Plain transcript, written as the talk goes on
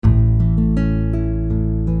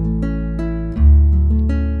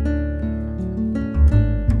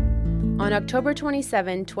On October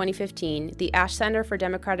 27, 2015, the Ash Center for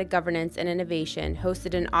Democratic Governance and Innovation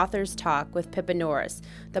hosted an author's talk with Pippa Norris,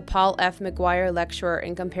 the Paul F. McGuire Lecturer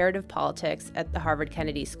in Comparative Politics at the Harvard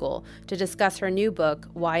Kennedy School, to discuss her new book,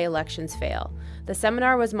 Why Elections Fail. The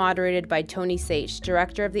seminar was moderated by Tony Saich,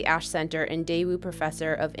 director of the Ash Center and Daewoo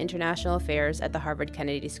Professor of International Affairs at the Harvard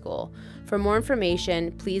Kennedy School. For more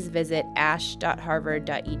information, please visit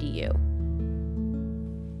ash.harvard.edu.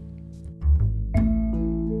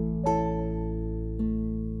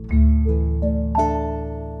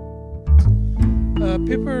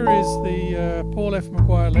 Pippa is the Paul F.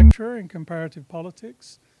 McGuire Lecturer in Comparative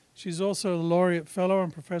Politics. She's also a Laureate Fellow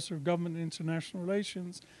and Professor of Government and International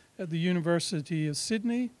Relations at the University of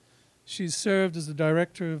Sydney. She's served as the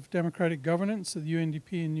Director of Democratic Governance at the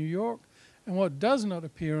UNDP in New York. And what does not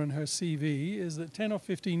appear on her CV is that 10 or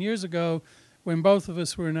 15 years ago, when both of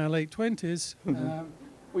us were in our late 20s,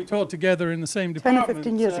 we taught together in the same department. 10 or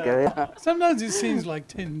 15 years ago, yeah. Sometimes it seems like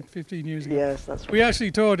 10, 15 years ago. Yes, that's right. We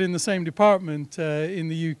actually taught in the same department in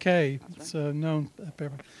the UK. It's known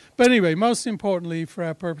Pippa. But anyway, most importantly for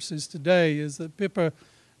our purposes today is that Pippa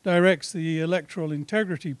directs the Electoral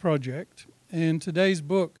Integrity Project. And today's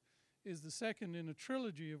book is the second in a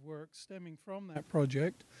trilogy of works stemming from that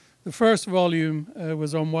project. The first volume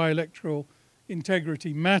was on why electoral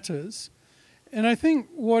integrity matters. And I think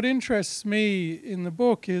what interests me in the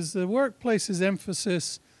book is the workplace's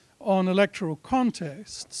emphasis on electoral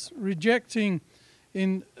contests, respecting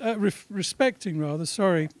international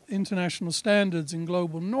standards and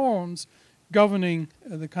global norms governing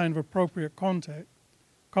the kind of appropriate conduct.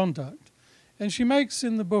 And she makes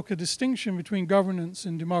in the book a distinction between governance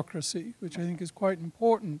and democracy, which I think is quite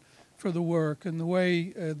important for the work and the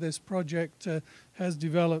way this project has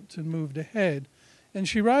developed and moved ahead. And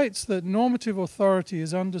she writes that normative authority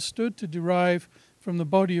is understood to derive from the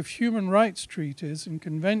body of human rights treaties and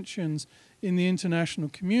conventions in the international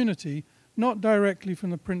community, not directly from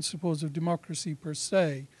the principles of democracy per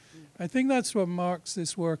se. I think that's what marks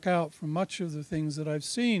this work out from much of the things that I've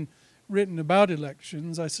seen written about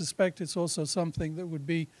elections. I suspect it's also something that would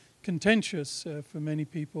be contentious for many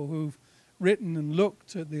people who've written and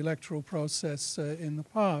looked at the electoral process in the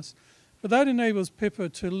past. But that enables Pippa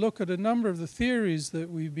to look at a number of the theories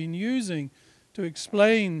that we've been using to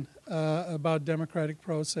explain about democratic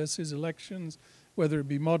processes, elections, whether it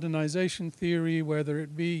be modernization theory, whether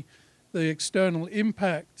it be the external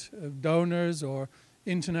impact of donors or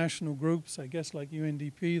international groups, I guess like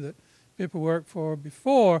UNDP that Pippa worked for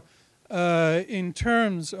before, in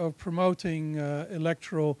terms of promoting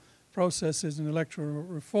electoral processes and electoral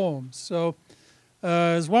reforms. So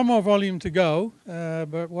there's one more volume to go,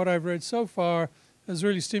 but what I've read so far has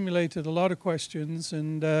really stimulated a lot of questions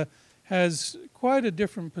and has quite a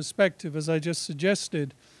different perspective, as I just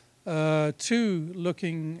suggested, to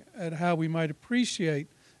looking at how we might appreciate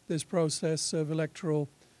this process of electoral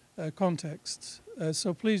contexts.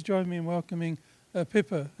 So please join me in welcoming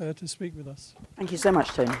Pippa to speak with us. Thank you so much,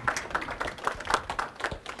 Tony.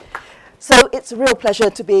 So it's a real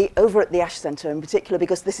pleasure to be over at the Ash Center in particular,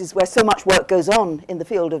 because this is where so much work goes on in the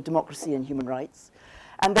field of democracy and human rights,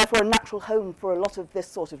 and therefore a natural home for a lot of this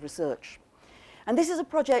sort of research. And this is a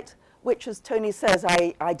project which, as Tony says,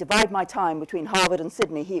 I divide my time between Harvard and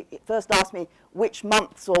Sydney. He first asked me which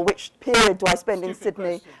months or which period do I spend in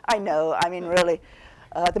Sydney. Question. I know, I mean really,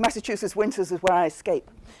 the Massachusetts winters is where I escape.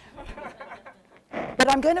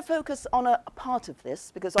 But I'm going to focus on a part of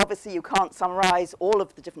this, because obviously you can't summarize all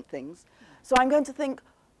of the different things. So I'm going to think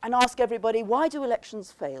and ask everybody, why do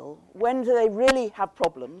elections fail? When do they really have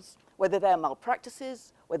problems? Whether they're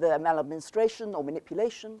malpractices, whether they're maladministration or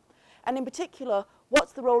manipulation. And in particular,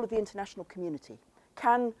 what's the role of the international community?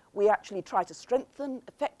 Can we actually try to strengthen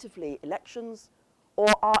effectively elections? Or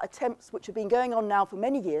are attempts which have been going on now for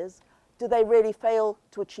many years, do they really fail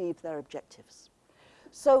to achieve their objectives?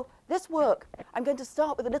 So this work, I'm going to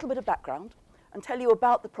start with a little bit of background and tell you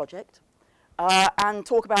about the project and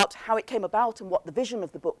talk about how it came about and what the vision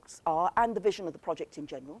of the books are and the vision of the project in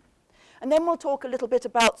general. And then we'll talk a little bit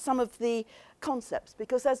about some of the concepts,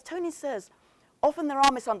 because as Tony says, often there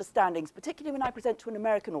are misunderstandings, particularly when I present to an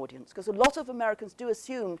American audience, because a lot of Americans do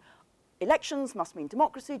assume elections must mean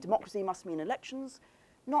democracy, democracy must mean elections.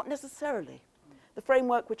 Not necessarily. The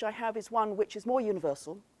framework which I have is one which is more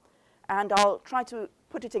universal, and I'll try to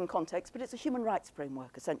put it in context, but it's a human rights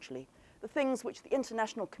framework, essentially. The things which the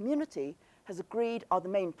international community has agreed are the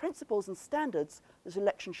main principles and standards that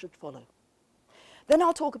elections should follow. Then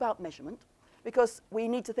I'll talk about measurement, because we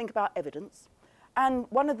need to think about evidence. And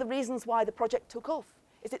one of the reasons why the project took off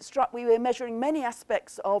is it struck we were measuring many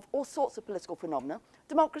aspects of all sorts of political phenomena.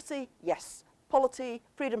 Democracy, yes. Polity,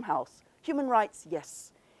 Freedom House. Human rights,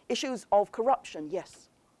 yes. Issues of corruption, yes.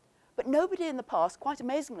 But nobody in the past, quite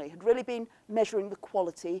amazingly, had really been measuring the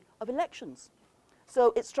quality of elections.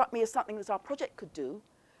 So it struck me as something that our project could do,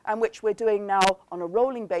 and which we're doing now on a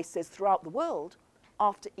rolling basis throughout the world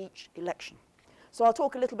after each election. So I'll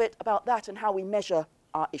talk a little bit about that and how we measure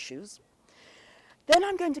our issues. Then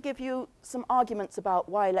I'm going to give you some arguments about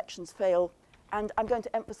why elections fail, and I'm going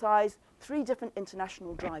to emphasize 3 different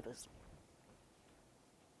international drivers.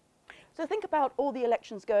 So think about all the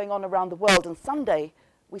elections going on around the world, and someday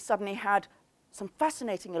we suddenly had some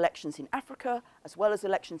fascinating elections in Africa, as well as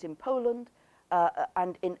elections in Poland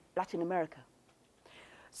and in Latin America.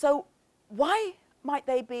 So why might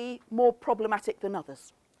they be more problematic than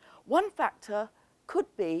others? One factor could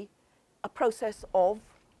be a process of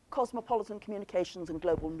cosmopolitan communications and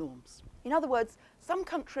global norms. In other words, some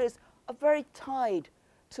countries are very tied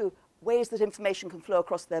to ways that information can flow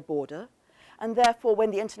across their border, and therefore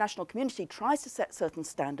when the international community tries to set certain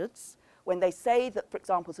standards, when they say that, for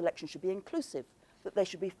example, elections should be inclusive, that they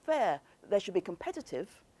should be fair, that they should be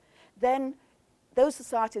competitive, then those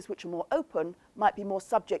societies which are more open might be more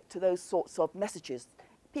subject to those sorts of messages.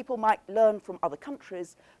 People might learn from other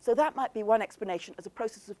countries, so that might be one explanation as a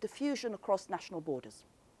process of diffusion across national borders.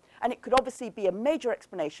 And it could obviously be a major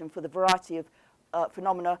explanation for the variety of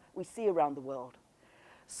phenomena we see around the world.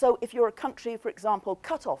 So if you're a country, for example,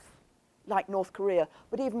 cut off, like North Korea,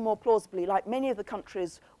 but even more plausibly, like many of the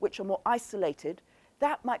countries which are more isolated,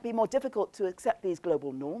 that might be more difficult to accept these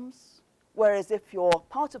global norms, whereas if you're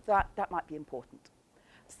part of that, that might be important.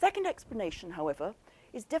 The second explanation, however,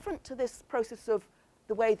 is different to this process of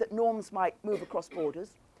the way that norms might move across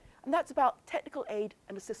borders, and that's about technical aid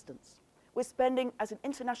and assistance. We're spending, as an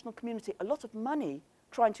international community, a lot of money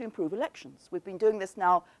trying to improve elections. We've been doing this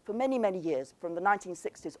now for many, many years, from the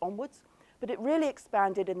 1960s onwards, but it really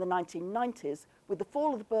expanded in the 1990s with the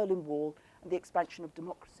fall of the Berlin Wall and the expansion of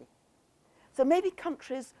democracy. So maybe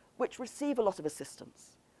countries which receive a lot of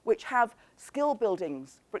assistance, which have skill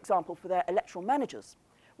buildings, for example, for their electoral managers,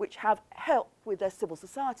 which have help with their civil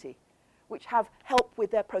society, which have help with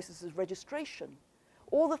their processes of registration,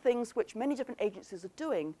 all the things which many different agencies are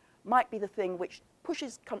doing might be the thing which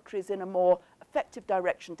pushes countries in a more effective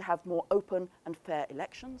direction to have more open and fair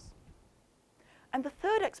elections. And the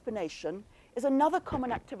third explanation is another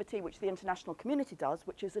common activity which the international community does,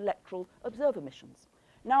 which is electoral observer missions.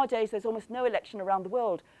 Nowadays, there's almost no election around the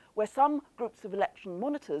world where some groups of election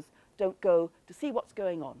monitors don't go to see what's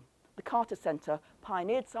going on. The Carter Center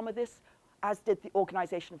pioneered some of this, as did the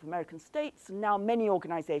Organization of American States, and now many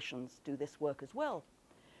organizations do this work as well.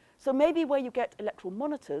 So maybe where you get electoral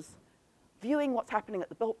monitors viewing what's happening at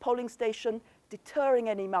the polling station, deterring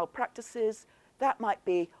any malpractices, that might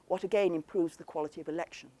be what again improves the quality of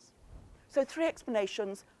elections. So 3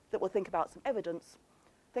 explanations that we'll think about some evidence,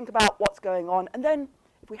 think about what's going on, and then,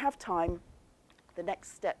 if we have time, the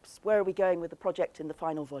next steps. Where are we going with the project in the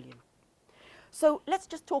final volume? So let's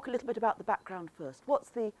just talk a little bit about the background first. What's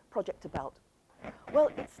the project about? Well,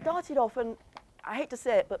 it started off, and I hate to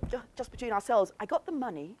say it, but just between ourselves, I got the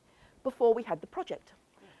money before we had the project.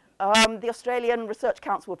 The Australian Research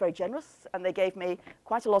Council were very generous, and they gave me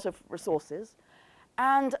quite a lot of resources.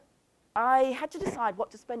 And I had to decide what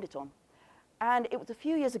to spend it on. And it was a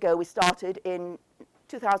few years ago we started in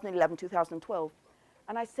 2011, 2012.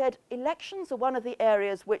 And I said, elections are one of the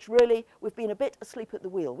areas which really we've been a bit asleep at the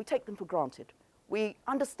wheel. We take them for granted. We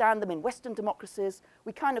understand them in Western democracies.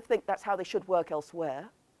 We kind of think that's how they should work elsewhere.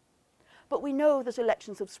 But we know that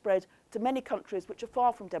elections have spread to many countries which are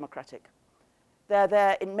far from democratic. They're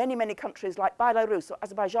there in many, many countries like Belarus or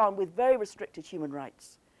Azerbaijan with very restricted human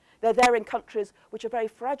rights. They're there in countries which are very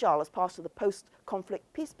fragile as part of the post-conflict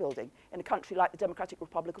peace building, in a country like the Democratic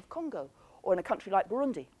Republic of Congo or in a country like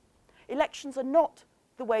Burundi. Elections are not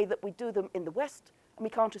the way that we do them in the West, and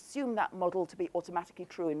we can't assume that model to be automatically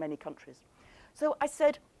true in many countries. So I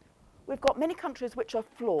said, we've got many countries which are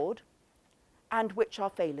flawed and which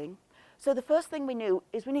are failing. So the first thing we knew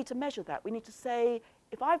is we need to measure that. We need to say,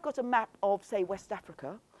 if I've got a map of, say, West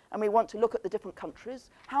Africa, and we want to look at the different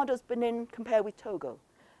countries, how does Benin compare with Togo?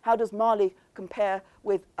 How does Mali compare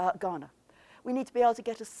with Ghana? We need to be able to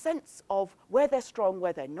get a sense of where they're strong,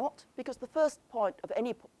 where they're not, because the first point of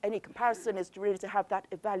any comparison is to really to have that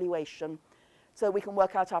evaluation so we can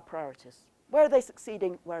work out our priorities. Where are they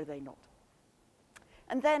succeeding, where are they not?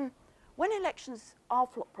 And then, when elections are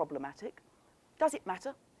problematic, does it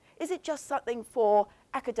matter? Is it just something for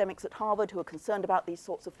academics at Harvard who are concerned about these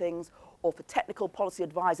sorts of things, or for technical policy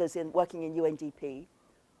advisors working in UNDP?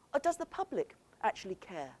 Or does the public actually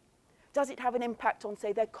care? Does it have an impact on,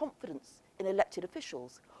 say, their confidence in elected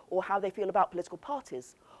officials, or how they feel about political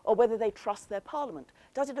parties, or whether they trust their parliament?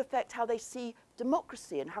 Does it affect how they see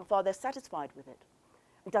democracy and how far they're satisfied with it?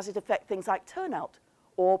 And does it affect things like turnout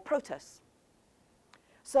or protests?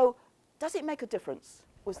 So does it make a difference,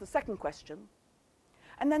 was the second question.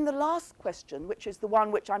 And then the last question, which is the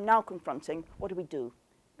one which I'm now confronting, what do we do?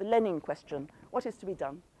 The Lenin question, what is to be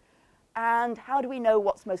done? And how do we know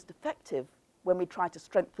what's most effective when we try to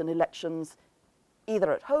strengthen elections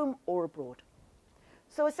either at home or abroad?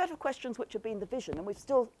 So a set of questions which have been the vision, and we've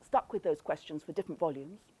still stuck with those questions for different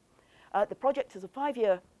volumes. The project is a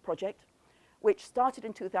 5-year project which started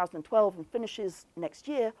in 2012 and finishes next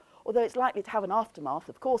year, although it's likely to have an aftermath,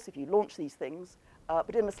 of course, if you launch these things,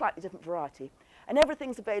 but in a slightly different variety. And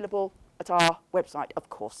everything's available at our website, of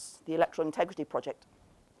course, the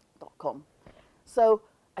electoralintegrityproject.com. So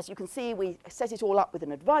as you can see, we set it all up with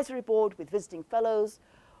an advisory board, with visiting fellows,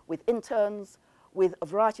 with interns, with a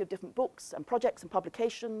variety of different books and projects and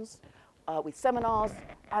publications, with seminars,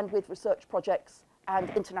 and with research projects and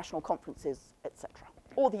international conferences, etc.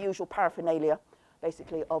 All the usual paraphernalia,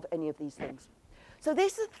 basically, of any of these things. So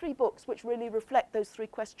these are 3 books which really reflect those 3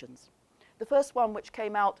 questions. The first one, which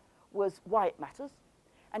came out, was Why It Matters.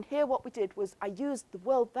 And here what we did was I used the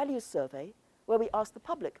World Values Survey, where we asked the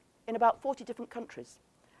public in about 40 different countries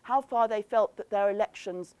how far they felt that their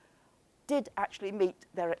elections did actually meet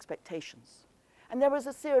their expectations. And there was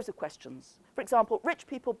a series of questions. For example, rich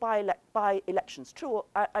people buy elections, true,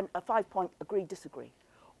 and a 5-point agree, disagree.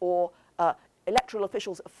 Or electoral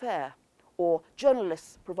officials are fair. Or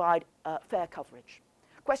journalists provide fair coverage.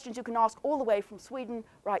 Questions you can ask all the way from Sweden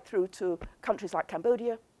right through to countries like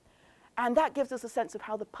Cambodia. And that gives us a sense of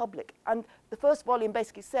how the public, and the first volume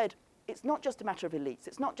basically said, it's not just a matter of elites.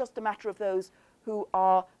 It's not just a matter of those who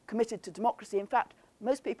are committed to democracy. In fact,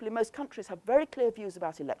 most people in most countries have very clear views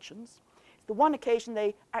about elections. It's the one occasion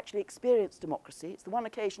they actually experience democracy. It's the one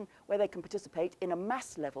occasion where they can participate in a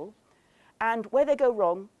mass level. And where they go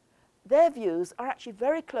wrong, their views are actually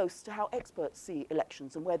very close to how experts see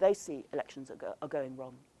elections and where they see elections are going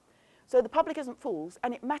wrong. So the public isn't fools,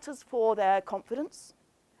 and it matters for their confidence.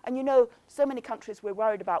 And you know, so many countries we're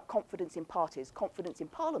worried about confidence in parties, confidence in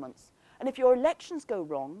parliaments. And if your elections go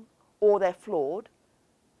wrong, or they're flawed,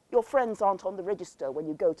 your friends aren't on the register when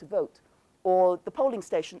you go to vote, or the polling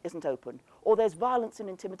station isn't open, or there's violence and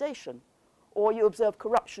intimidation, or you observe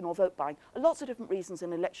corruption or vote buying. Lots of different reasons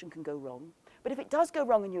an election can go wrong. But if it does go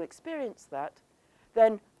wrong and you experience that,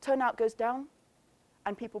 then turnout goes down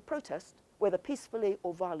and people protest, whether peacefully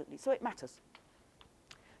or violently. So it matters.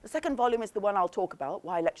 The second volume is the one I'll talk about,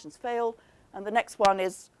 Why Elections Fail. And the next one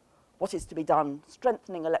is What is to be done,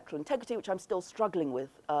 Strengthening Electoral Integrity, which I'm still struggling with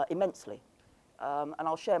immensely. And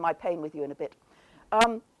I'll share my pain with you in a bit.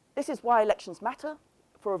 This is Why Elections Matter,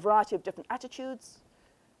 for a variety of different attitudes.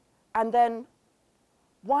 And then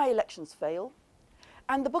Why Elections Fail.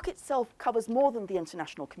 And the book itself covers more than the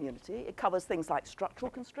international community. It covers things like structural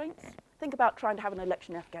constraints. Think about trying to have an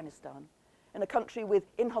election in Afghanistan, in a country with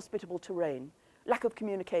inhospitable terrain, lack of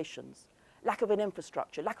communications, lack of an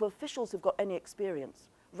infrastructure, lack of officials who've got any experience,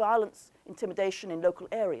 violence, intimidation in local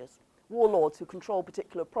areas, warlords who control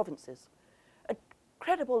particular provinces,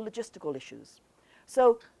 credible logistical issues.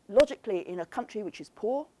 So logically, in a country which is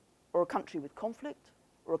poor, or a country with conflict,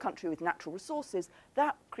 or a country with natural resources,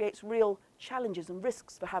 that creates real challenges and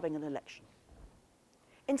risks for having an election.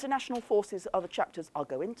 International forces are the chapters I'll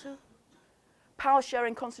go into.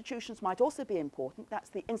 Power-sharing constitutions might also be important. That's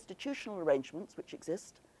the institutional arrangements which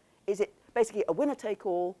exist. Is it basically a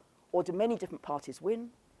winner-take-all, or do many different parties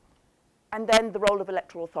win? And then the role of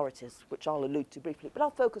electoral authorities, which I'll allude to briefly. But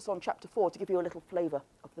I'll focus on chapter 4 to give you a little flavour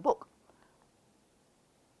of the book.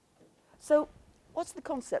 So what's the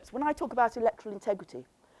concepts? When I talk about electoral integrity,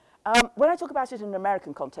 when I talk about it in an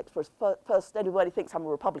American context, first everybody thinks I'm a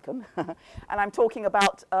Republican, and I'm talking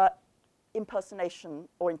about impersonation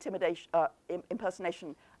or intimidation,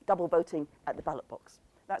 impersonation, double voting at the ballot box.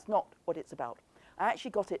 That's not what it's about. I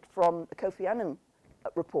actually got it from the Kofi Annan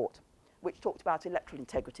report, which talked about electoral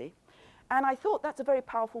integrity. And I thought that's a very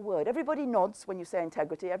powerful word. Everybody nods when you say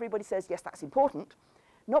integrity. Everybody says, yes, that's important.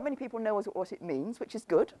 Not many people know what it means, which is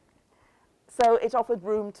good. So it offered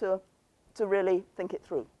room to really think it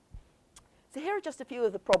through. So here are just a few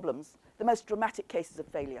of the problems, the most dramatic cases of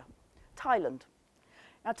failure. Thailand.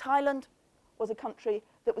 Now, Thailand was a country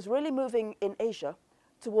that was really moving in Asia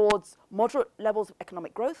towards moderate levels of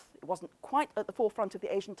economic growth. It wasn't quite at the forefront of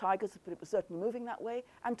the Asian tigers, but it was certainly moving that way,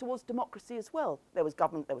 and towards democracy as well. There was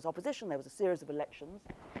government, there was opposition, there was a series of elections.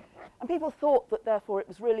 And people thought that, therefore, it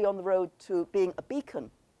was really on the road to being a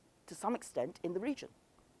beacon, to some extent, in the region.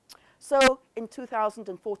 So in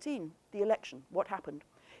 2014, the election, what happened?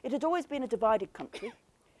 It had always been a divided country.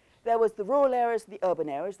 There was the rural areas, the urban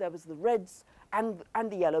areas, there was the reds and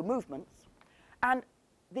the yellow movements. And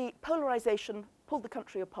the polarization pulled the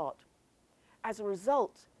country apart. As a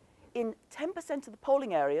result, in 10% of the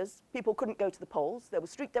polling areas, people couldn't go to the polls. There were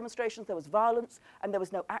street demonstrations, there was violence, and there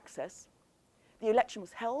was no access. The election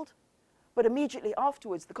was held, but immediately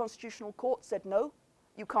afterwards, the Constitutional Court said, no,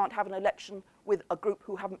 you can't have an election with a group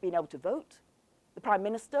who haven't been able to vote. The Prime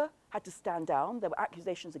Minister had to stand down. There were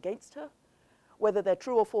accusations against her. Whether they're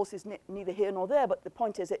true or false is neither here nor there, but the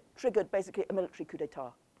point is it triggered basically a military coup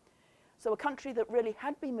d'etat. So a country that really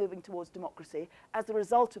had been moving towards democracy, as a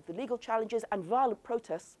result of the legal challenges and violent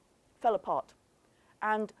protests, fell apart.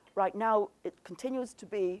 And right now, it continues to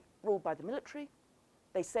be ruled by the military.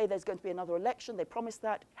 They say there's going to be another election. They promised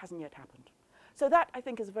that. It hasn't yet happened. So that, I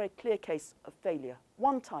think, is a very clear case of failure.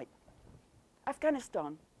 One type.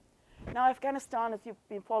 Afghanistan. Now, Afghanistan, as you've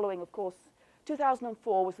been following, of course,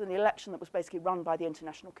 2004 was an election that was basically run by the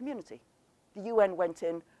international community. The UN went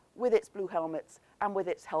in with its blue helmets and with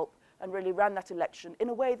its help and really ran that election in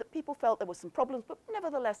a way that people felt there were some problems, but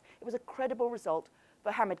nevertheless, it was a credible result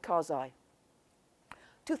for Hamid Karzai.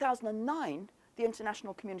 2009, the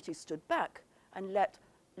international community stood back and let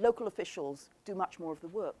local officials do much more of the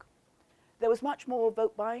work. There was much more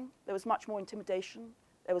vote buying, there was much more intimidation,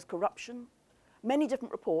 there was corruption, many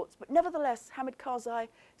different reports, but nevertheless, Hamid Karzai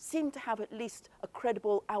seemed to have at least a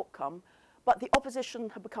credible outcome, but the opposition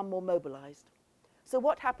had become more mobilized. So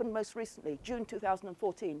what happened most recently, June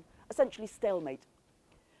 2014, essentially stalemate.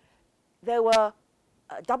 There were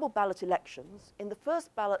double ballot elections. In the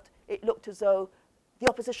first ballot, it looked as though the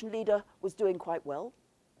opposition leader was doing quite well,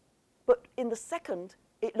 but in the second,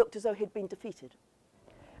 it looked as though he'd been defeated.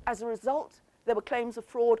 As a result, there were claims of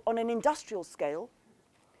fraud on an industrial scale,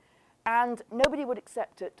 and nobody would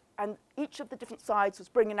accept it, and each of the different sides was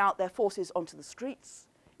bringing out their forces onto the streets.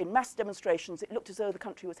 In mass demonstrations, it looked as though the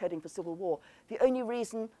country was heading for civil war. The only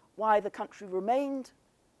reason why the country remained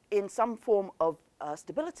in some form of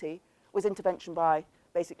stability was intervention by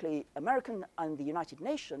basically American and the United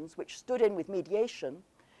Nations, which stood in with mediation.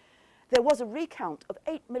 There was a recount of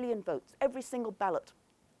 8 million votes, every single ballot.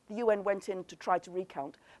 The UN went in to try to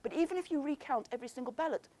recount. But even if you recount every single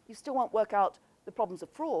ballot, you still won't work out the problems of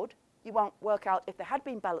fraud. You won't work out if there had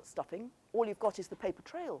been ballot stuffing. All you've got is the paper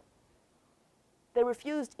trail. They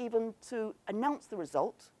refused even to announce the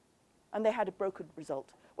result, and they had a brokered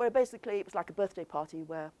result, where basically it was like a birthday party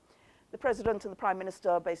where the president and the prime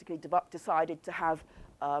minister basically decided to have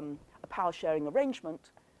a power-sharing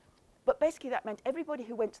arrangement. But basically that meant everybody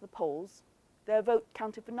who went to the polls, their vote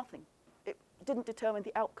counted for nothing. It didn't determine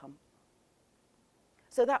the outcome.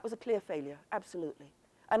 So that was a clear failure, absolutely.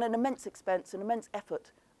 And an immense expense, an immense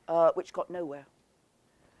effort, which got nowhere.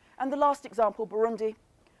 And the last example, Burundi.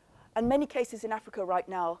 And many cases in Africa right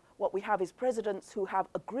now, what we have is presidents who have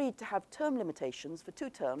agreed to have term limitations for 2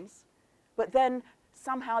 terms, but then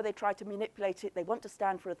somehow they try to manipulate it. They want to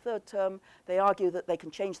stand for a 3rd term. They argue that they can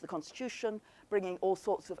change the constitution, bringing all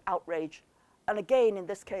sorts of outrage. And again, in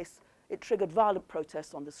this case, it triggered violent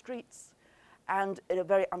protests on the streets, and in a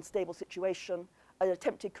very unstable situation, an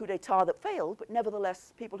attempted coup d'etat that failed, but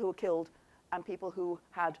nevertheless, people who were killed and people who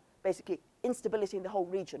had basically instability in the whole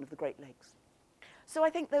region of the Great Lakes. So I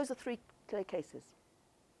think those are 3 clear cases.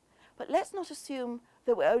 But let's not assume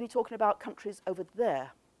that we're only talking about countries over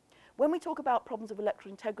there. When we talk about problems of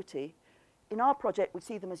electoral integrity, in our project we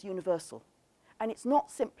see them as universal. And it's not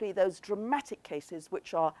simply those dramatic cases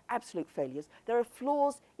which are absolute failures. There are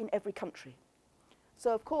flaws in every country.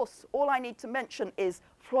 So of course, all I need to mention is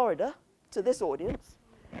Florida to this audience.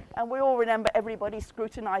 And we all remember everybody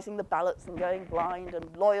scrutinizing the ballots and going blind, and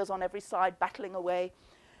lawyers on every side battling away.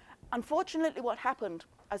 Unfortunately, what happened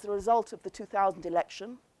as a result of the 2000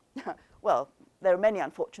 election, well, there are many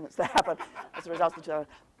unfortunates that happened as a result of the 2000.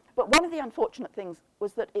 But one of the unfortunate things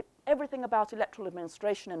was that everything about electoral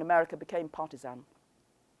administration in America became partisan.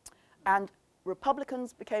 And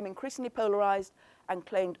Republicans became increasingly polarized and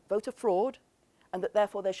claimed voter fraud, and that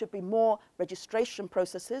therefore there should be more registration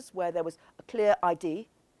processes where there was a clear ID.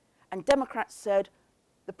 And Democrats said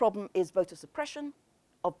the problem is voter suppression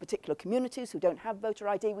of particular communities who don't have voter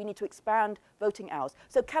ID. We need to expand voting hours.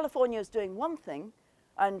 So California is doing one thing,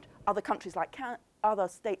 and other countries like other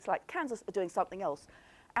states like Kansas are doing something else.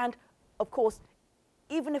 And of course,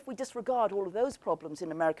 even if we disregard all of those problems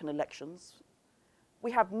in American elections,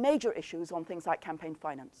 we have major issues on things like campaign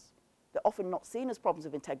finance. They're often not seen as problems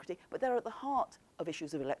of integrity, but they're at the heart of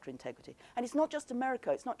issues of electoral integrity. And it's not just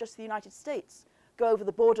America, it's not just the United States. Go over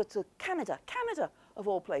the border to Canada of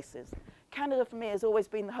all places. Canada, for me, has always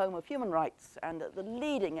been the home of human rights and at the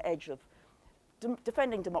leading edge of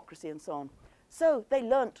defending democracy and so on. So they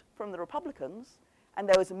learnt from the Republicans, And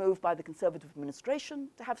there was a move by the Conservative administration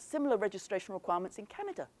to have similar registration requirements in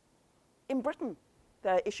Canada. In Britain,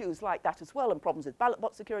 there are issues like that as well and problems with ballot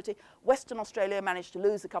box security. Western Australia managed to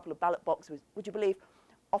lose a couple of ballot boxes, would you believe,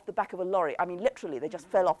 off the back of a lorry. I mean, literally, they just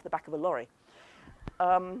fell off the back of a lorry.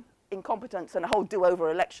 Incompetence and a whole do-over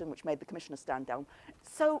election, which made the commissioner stand down.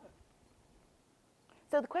 So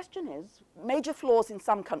the question is, major flaws in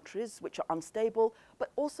some countries, which are unstable,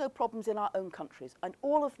 but also problems in our own countries. And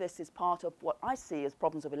all of this is part of what I see as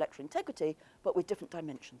problems of electoral integrity, but with different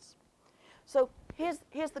dimensions. So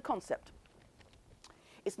here's the concept.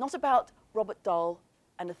 It's not about Robert Dahl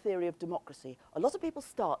and a theory of democracy. A lot of people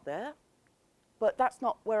start there, but that's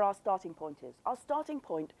not where our starting point is. Our starting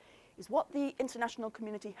point is what the international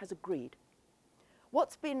community has agreed.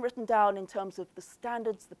 What's been written down in terms of the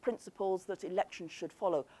standards, the principles that elections should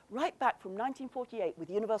follow, right back from 1948 with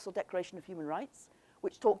the Universal Declaration of Human Rights,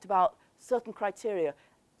 which talked about certain criteria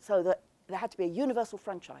so that there had to be a universal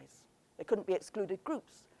franchise. There couldn't be excluded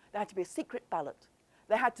groups. There had to be a secret ballot.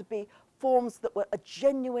 There had to be forms that were a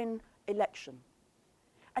genuine election.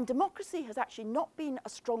 And democracy has actually not been a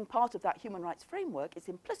strong part of that human rights framework. It's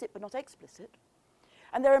implicit but not explicit.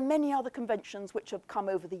 And there are many other conventions which have come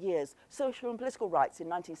over the years, social and political rights in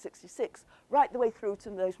 1966, right the way through to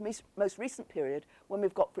the most recent period when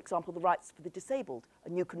we've got, for example, the rights for the disabled, a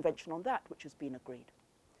new convention on that which has been agreed.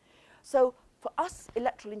 So for us,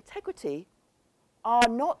 electoral integrity are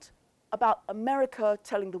not about America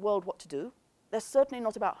telling the world what to do. They're certainly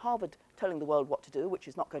not about Harvard telling the world what to do, which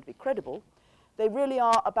is not going to be credible. They really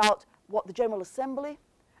are about what the General Assembly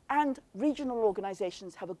and regional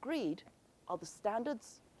organizations have agreed are the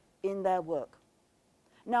standards in their work.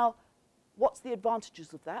 Now, what's the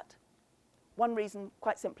advantages of that? One reason,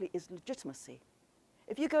 quite simply, is legitimacy.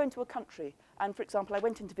 If you go into a country, and for example, I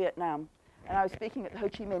went into Vietnam, and I was speaking at the Ho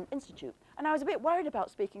Chi Minh Institute, and I was a bit worried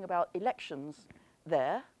about speaking about elections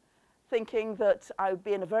there, thinking that I would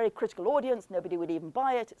be in a very critical audience, nobody would even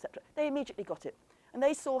buy it, etc. They immediately got it. And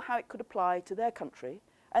they saw how it could apply to their country,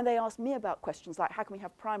 and they asked me about questions like, how can we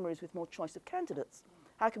have primaries with more choice of candidates?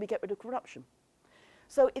 How can we get rid of corruption?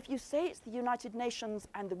 So if you say it's the United Nations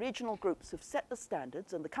and the regional groups who've set the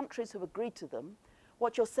standards and the countries who've agreed to them,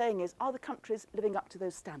 what you're saying is, are the countries living up to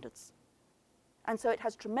those standards? And so it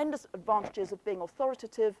has tremendous advantages of being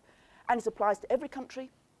authoritative, and it applies to every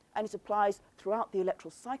country, and it applies throughout the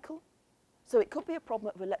electoral cycle. So it could be a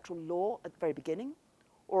problem of electoral law at the very beginning,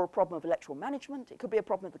 or a problem of electoral management. It could be a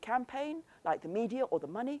problem of the campaign, like the media or the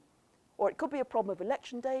money, or it could be a problem of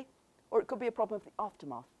election day, or it could be a problem of the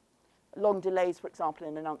aftermath. Long delays, for example,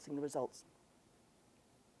 in announcing the results.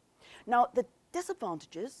 Now, the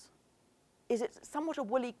disadvantages is it's somewhat a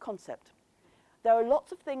woolly concept. There are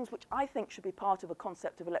lots of things which I think should be part of a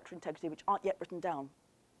concept of electoral integrity which aren't yet written down.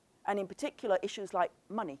 And in particular, issues like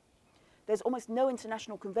money. There's almost no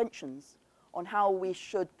international conventions on how we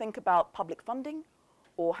should think about public funding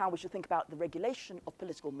or how we should think about the regulation of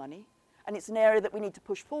political money. And it's an area that we need to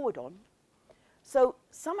push forward on. So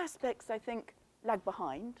some aspects, I think, lag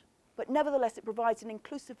behind, but nevertheless it provides an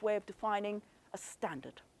inclusive way of defining a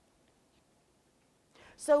standard.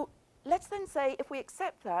 So let's then say, if we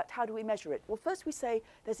accept that, how do we measure it? Well, first we say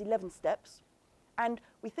there's 11 steps, and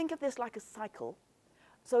we think of this like a cycle.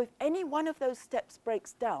 So if any one of those steps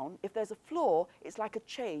breaks down, if there's a flaw, it's like a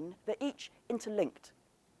chain. They're each interlinked.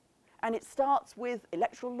 And it starts with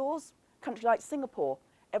electoral laws. Countries like Singapore,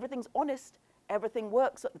 everything's honest, everything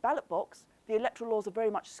works at the ballot box. The electoral laws are very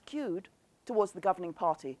much skewed towards the governing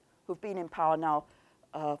party, who've been in power now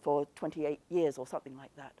for 28 years or something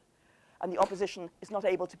like that. And the opposition is not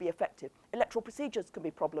able to be effective. Electoral procedures can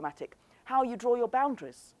be problematic. How you draw your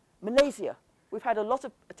boundaries. Malaysia, we've had a lot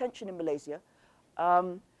of attention in Malaysia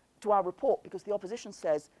to our report because the opposition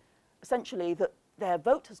says essentially that their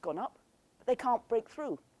vote has gone up, but they can't break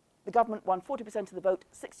through. The government won 40% of the vote,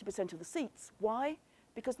 60% of the seats. Why?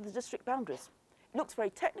 Because of the district boundaries. It looks very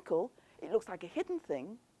technical, it looks like a hidden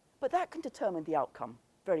thing, but that can determine the outcome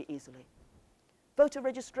very easily. Voter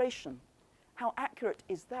registration, how accurate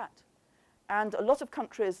is that? And a lot of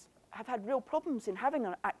countries have had real problems in having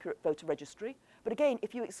an accurate voter registry. But again,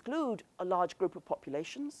 if you exclude a large group of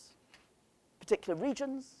populations, particular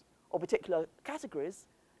regions, or particular categories,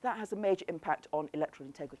 that has a major impact on electoral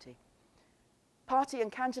integrity. Party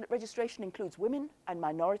and candidate registration includes women and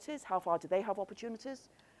minorities. How far do they have opportunities?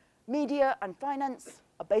 Media and finance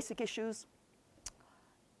are basic issues.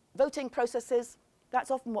 Voting processes,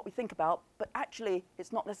 that's often what we think about, but actually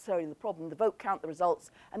it's not necessarily the problem. The vote count, the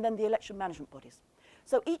results, and then the election management bodies.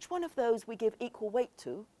 So each one of those we give equal weight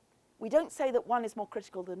to. We don't say that one is more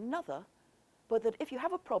critical than another, but that if you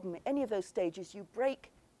have a problem at any of those stages, you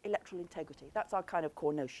break electoral integrity. That's our kind of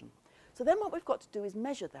core notion. So then what we've got to do is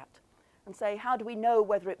measure that and say, how do we know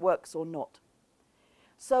whether it works or not?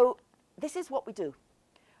 So this is what we do.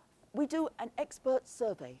 We do an expert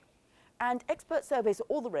survey. And expert surveys are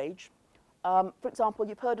all the rage. For example,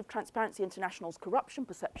 you've heard of Transparency International's Corruption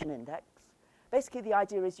Perception Index. Basically, the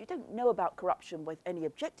idea is you don't know about corruption with any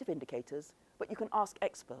objective indicators, but you can ask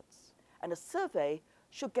experts. And a survey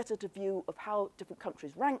should get at a view of how different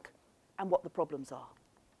countries rank and what the problems are.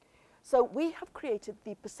 So we have created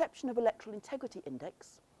the Perception of Electoral Integrity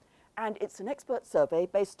Index, and it's an expert survey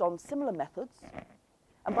based on similar methods.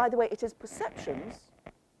 And by the way, it is perceptions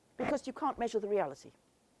because you can't measure the reality.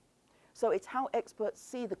 So it's how experts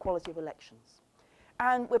see the quality of elections.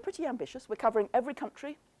 And we're pretty ambitious. We're covering every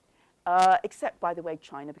country, except, by the way,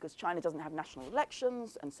 China, because China doesn't have national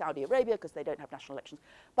elections, and Saudi Arabia, because they don't have national elections.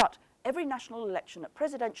 But every national election at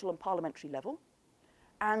presidential and parliamentary level,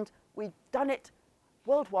 and we've done it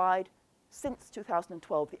worldwide since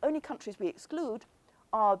 2012. The only countries we exclude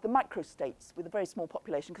are the microstates with a very small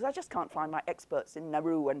population, because I just can't find my experts in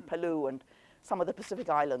Nauru and Palau and some of the Pacific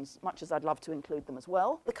Islands, much as I'd love to include them as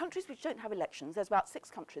well. The countries which don't have elections, there's about 6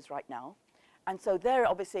 countries right now, and so they're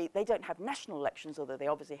obviously, they don't have national elections, although they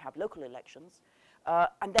obviously have local elections.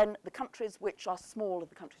 And then the countries which are small are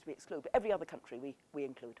the countries we exclude, but every other country we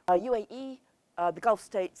include. UAE, the Gulf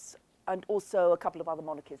states, and also a couple of other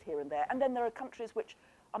monarchies here and there. And then there are countries which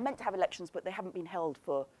are meant to have elections, but they haven't been held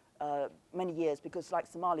for many years because,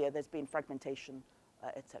 like Somalia, there's been fragmentation,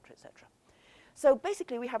 et cetera, et cetera. So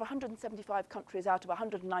basically, we have 175 countries out of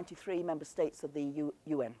 193 member states of the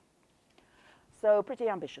UN. So pretty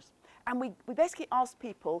ambitious. And we basically ask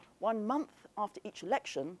people 1 month after each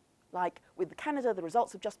election, like with Canada, the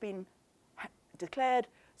results have just been declared.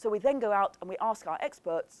 So we then go out and we ask our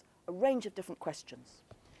experts a range of different questions.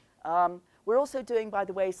 We're also doing, by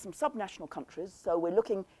the way, some subnational countries. So we're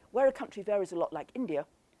looking where a country varies a lot, like India.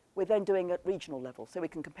 We're then doing at regional level, so we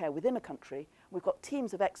can compare within a country. We've got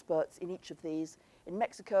teams of experts in each of these. In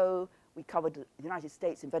Mexico, we covered the United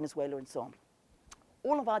States, in Venezuela, and so on.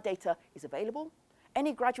 All of our data is available.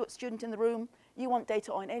 Any graduate student in the room, you want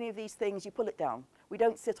data on any of these things, you pull it down. We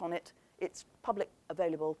don't sit on it. It's public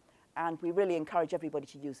available, and we really encourage everybody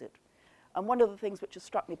to use it. And one of the things which has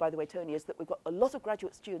struck me, by the way, Tony, is that we've got a lot of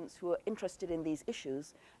graduate students who are interested in these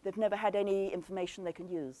issues. They've never had any information they can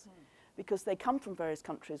use because they come from various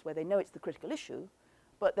countries where they know it's the critical issue,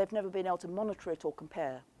 but they've never been able to monitor it or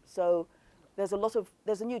compare. So there's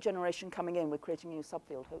a new generation coming in. We're creating a new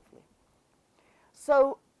subfield, hopefully.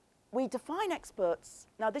 So we define experts.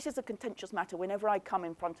 Now, this is a contentious matter whenever I come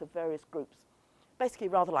in front of various groups, basically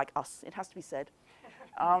rather like us, it has to be said.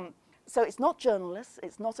 So it's not journalists,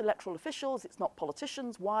 it's not electoral officials, it's not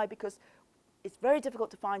politicians. Why? Because it's very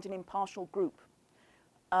difficult to find an impartial group.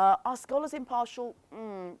 Are scholars impartial?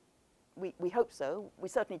 We hope so. We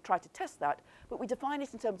certainly try to test that, but we define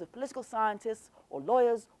it in terms of political scientists or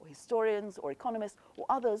lawyers or historians or economists or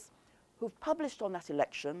others who've published on that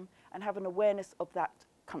election and have an awareness of that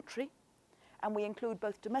country. And we include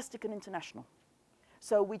both domestic and international.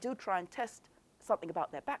 So we do try and test something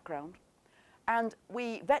about their background. And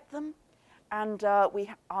we vet them, and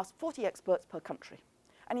we ask 40 experts per country.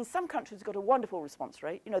 And in some countries, we've got a wonderful response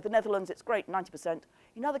rate. You know, the Netherlands, it's great, 90%.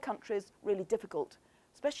 In other countries, really difficult,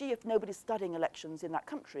 especially if nobody's studying elections in that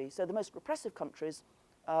country. So the most repressive countries,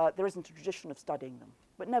 there isn't a tradition of studying them.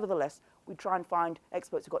 But nevertheless, we try and find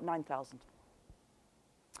experts who've got 9,000.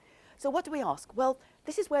 So what do we ask? Well,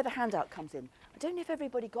 this is where the handout comes in. I don't know if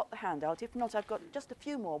everybody got the handout. If not, I've got just a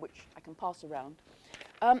few more, which I can pass around.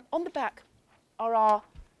 On the back are our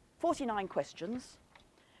 49 questions.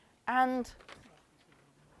 And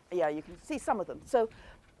yeah, you can see some of them. So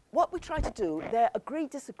what we try to do, they're agree,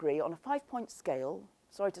 disagree on a 5-point scale.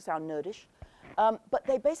 Sorry to sound nerdish. But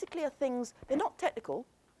they basically are things, they're not technical.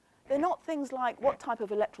 They're not things like what type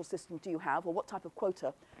of electoral system do you have or what type of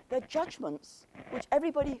quota. They're judgments which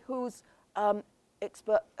everybody who's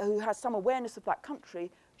expert, who has some awareness of that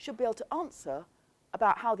country should be able to answer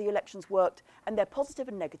about how the elections worked. And they're positive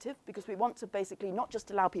and negative because we want to basically not just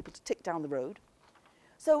allow people to tick down the road.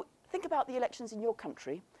 So think about the elections in your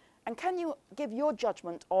country. And can you give your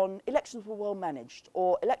judgment on elections were well managed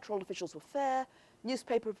or electoral officials were fair,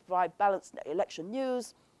 newspaper provide balanced election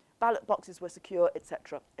news, ballot boxes were secure,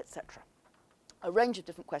 etc., etc. A range of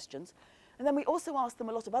different questions. And then we also ask them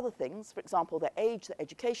a lot of other things, for example, their age, their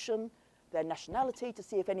education, their nationality, to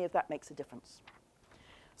see if any of that makes a difference.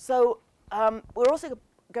 So we're also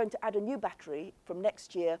going to add a new battery from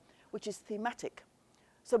next year, which is thematic.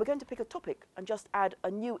 So we're going to pick a topic and just add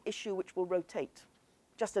a new issue which will rotate,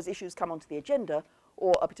 just as issues come onto the agenda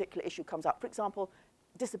or a particular issue comes up. For example,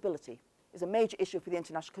 disability. is a major issue for the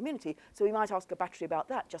international community, so we might ask a battery about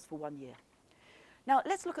that just for 1 year. Now,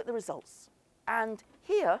 let's look at the results. And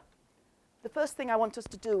here, the first thing I want us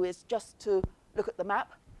to do is just to look at the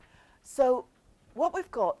map. So what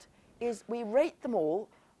we've got is we rate them all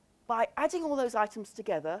by adding all those items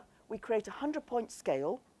together. We create a 100-point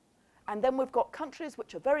scale, and then we've got countries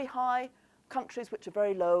which are very high, countries which are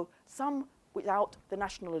very low, some without the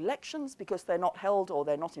national elections because they're not held or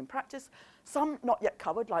they're not in practice, some not yet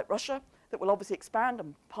covered, like Russia, that will obviously expand,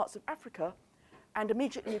 and parts of Africa, and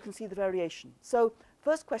immediately you can see the variation. So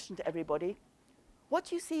first question to everybody, what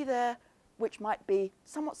do you see there which might be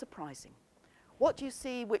somewhat surprising? What do you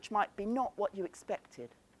see which might be not what you expected,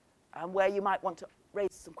 and where you might want to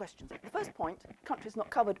raise some questions? The first point, countries not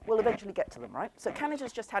covered, we'll eventually get to them, right? So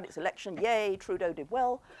Canada's just had its election, yay, Trudeau did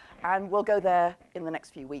well, and we'll go there in the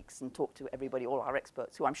next few weeks and talk to everybody, all our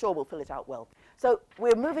experts, who I'm sure will fill it out well. So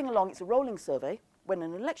we're moving along, it's a rolling survey. When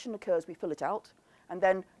an election occurs, we fill it out, and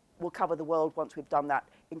then we'll cover the world once we've done that.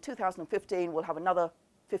 In 2015, we'll have another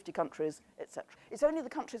 50 countries, etc. It's only the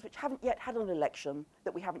countries which haven't yet had an election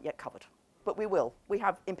that we haven't yet covered. But we will. We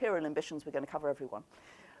have imperial ambitions. We're going to cover everyone.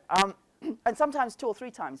 And sometimes 2 or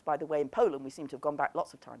 3 times, by the way. In Poland, we seem to have gone back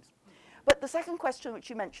lots of times. But the second question which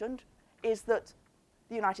you mentioned is that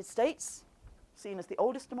the United States, seen as the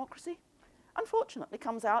oldest democracy, unfortunately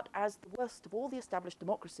comes out as the worst of all the established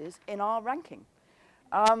democracies in our ranking.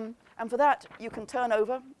 And for that, you can turn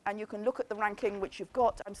over and you can look at the ranking which you've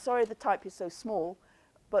got. I'm sorry the type is so small,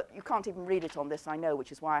 but you can't even read it on this, I know,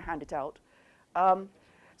 which is why I hand it out.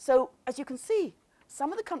 So, as you can see,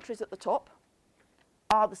 some of the countries at the top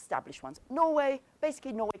are the established ones. Norway,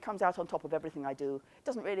 basically Norway comes out on top of everything I do. It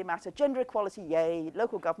doesn't really matter. Gender equality, yay.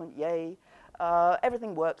 Local government, yay.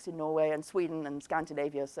 Everything works in Norway and Sweden and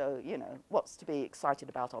Scandinavia, so, you know, what's to be excited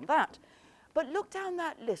about on that? But look down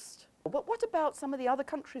that list. But what about some of the other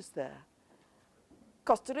countries there?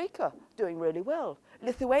 Costa Rica, doing really well.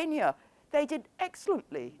 Lithuania, they did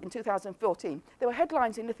excellently in 2014. There were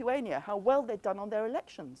headlines in Lithuania how well they'd done on their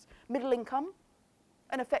elections. Middle income,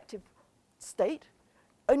 an effective state,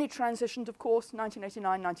 only transitioned, of course,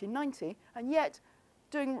 1989, 1990, and yet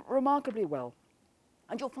doing remarkably well.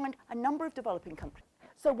 And you'll find a number of developing countries.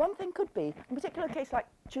 So one thing could be, in a particular case like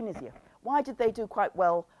Tunisia, why did they do quite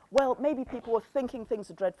well? Well, maybe people were thinking things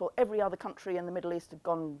are dreadful. Every other country in the Middle East had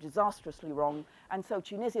gone disastrously wrong, and so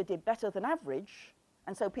Tunisia did better than average,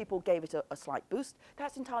 and so people gave it a slight boost.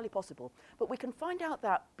 That's entirely possible. But we can find out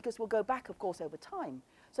that because we'll go back, of course, over time.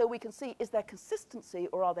 So we can see, is there consistency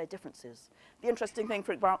or are there differences? The interesting thing,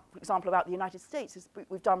 for example, about the United States is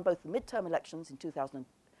we've done both the midterm elections in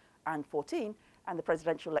 2014 and the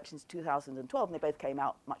presidential elections in 2012, and they both came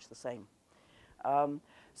out much the same.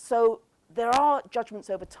 So there are judgments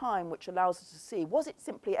over time which allows us to see, was it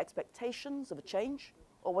simply expectations of a change,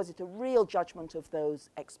 or was it a real judgment of those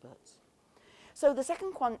experts? So the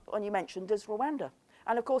second one you mentioned is Rwanda.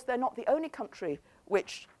 And of course, they're not the only country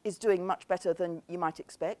which is doing much better than you might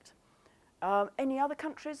expect. Any other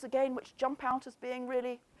countries, again, which jump out as being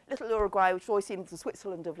really little Uruguay, which always seems the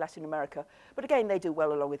Switzerland of Latin America. But again, they do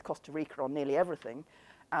well along with Costa Rica on nearly everything.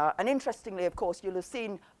 And interestingly, of course, you'll have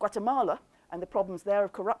seen Guatemala and the problems there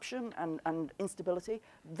of corruption and instability.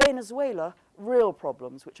 Venezuela, real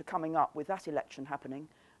problems which are coming up with that election happening.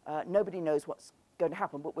 Nobody knows what's going to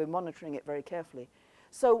happen, but we're monitoring it very carefully.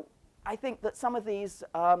 So I think that some of these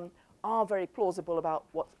are very plausible about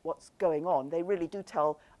what's going on. They really do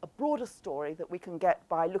tell a broader story that we can get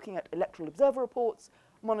by looking at electoral observer reports,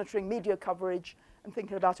 monitoring media coverage, and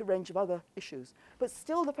thinking about a range of other issues. But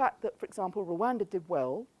still the fact that, for example, Rwanda did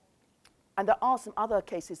well, and there are some other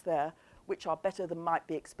cases there which are better than might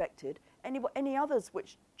be expected. Any others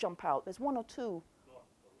which jump out? There's one or two.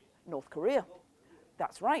 North Korea.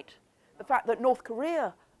 That's right. The fact that North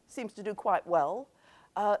Korea seems to do quite well.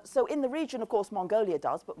 So in the region, of course, Mongolia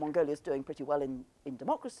does, but Mongolia is doing pretty well in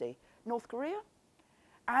democracy. North Korea.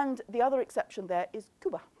 And the other exception there is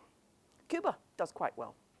Cuba. Cuba does quite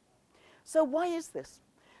well. So why is this?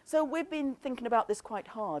 So we've been thinking about this quite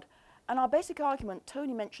hard. And our basic argument,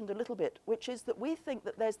 Tony mentioned a little bit, which is that we think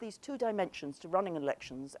that there's these two dimensions to running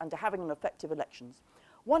elections and to having an effective elections.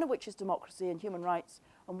 One of which is democracy and human rights,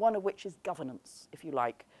 and one of which is governance, if you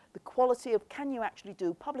like. The quality of, can you actually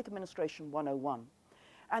do public administration 101?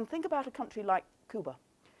 And think about a country like Cuba.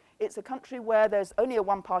 It's a country where there's only a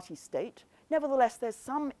one-party state. Nevertheless, there's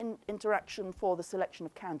some interaction for the selection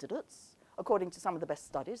of candidates, according to some of the best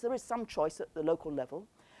studies. There is some choice at the local level.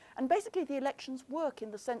 And basically, the elections work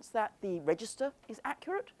in the sense that the register is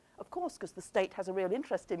accurate, of course, because the state has a real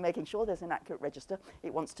interest in making sure there's an accurate register.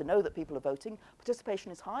 It wants to know that people are voting.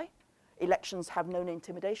 Participation is high. Elections have no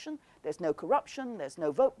intimidation. There's no corruption. There's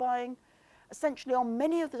no vote buying. essentially on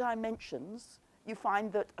many of the dimensions, you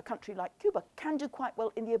find that a country like Cuba can do quite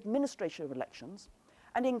well in the administration of elections.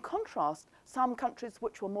 And in contrast, some countries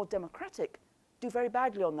which were more democratic do very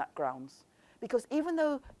badly on that grounds. Because even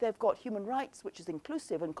though they've got human rights, which is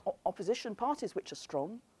inclusive, and opposition parties which are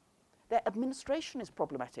strong, their administration is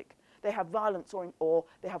problematic. They have violence or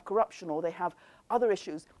they have corruption or they have other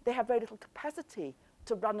issues. They have very little capacity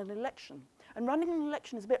to run an election. And running an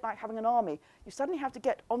election is a bit like having an army. You suddenly have to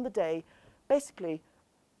get on the day, basically,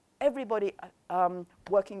 everybody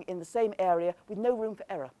working in the same area with no room for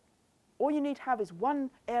error. All you need to have is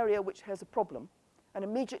one area which has a problem, and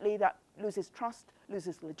immediately that loses trust,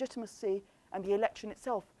 loses legitimacy, and the election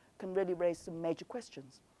itself can really raise some major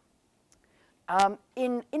questions.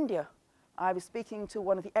 In India, I was speaking to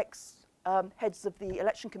one of the ex-heads of the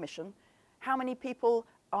Election Commission. How many people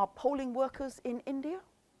are polling workers in India?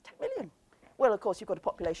 10 million. Well, of course, you've got a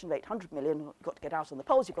population of 800 million. You've got to get out on the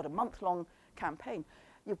polls. You've got a month-long campaign.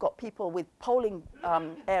 You've got people with polling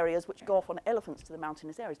areas which go off on elephants to the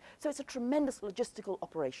mountainous areas. So it's a tremendous logistical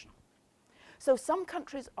operation. So some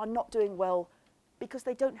countries are not doing well because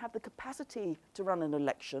they don't have the capacity to run an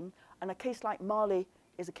election, and a case like Mali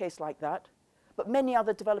is a case like that. But many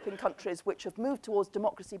other developing countries which have moved towards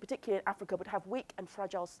democracy, particularly in Africa, but have weak and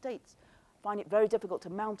fragile states, find it very difficult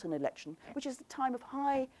to mount an election, which is a time of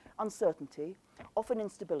high uncertainty, often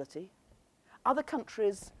instability. Other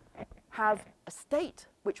countries have a state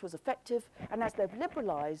which was effective, and as they've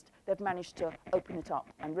liberalised, they've managed to open it up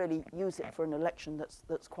and really use it for an election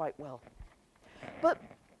that's quite well. But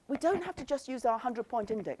we don't have to just use our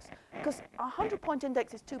 100-point index, because our 100-point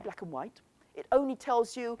index is too black and white. It only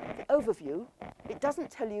tells you the overview. It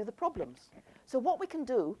doesn't tell you the problems. So what we can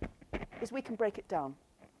do is we can break it down.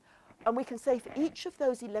 And we can say for each of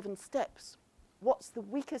those 11 steps, what's the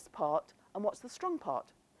weakest part and what's the strong part.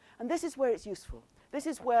 And this is where it's useful. This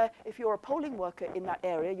is where, if you're a polling worker in that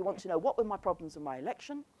area, you want to know what were my problems in my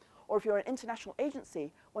election, or if you're an international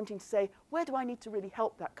agency wanting to say, where do I need to really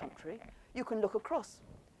help that country, you can look across.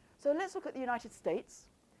 So let's look at the United States,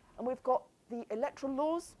 and we've got the electoral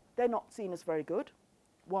laws. They're not seen as very good.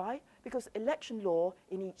 Why? Because election law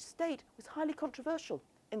in each state was highly controversial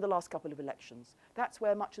in the last couple of elections. That's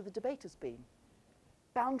where much of the debate has been.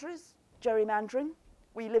 Boundaries, gerrymandering.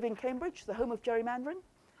 We live in Cambridge, the home of gerrymandering.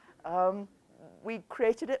 We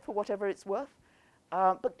created it for whatever it's worth.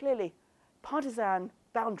 But clearly, partisan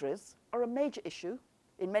boundaries are a major issue.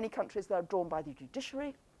 In many countries, they're drawn by the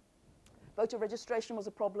judiciary. Voter registration was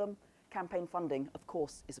a problem. Campaign funding, of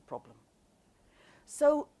course, is a problem.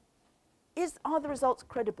 So are the results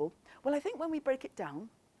credible? Well, I think when we break it down,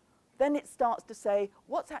 then it starts to say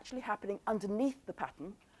what's actually happening underneath the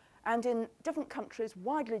pattern, and in different countries,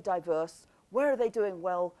 widely diverse, where are they doing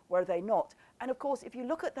well, where are they not? And of course, if you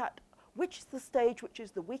look at that, which is the stage which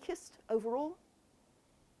is the weakest overall?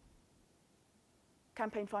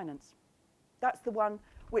 Campaign finance. That's the one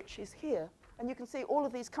which is here. And you can see all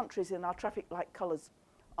of these countries in our traffic light colours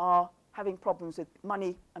are having problems with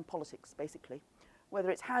money and politics, basically. Whether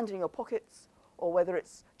it's hand in your pockets, or whether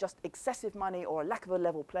it's just excessive money, or a lack of a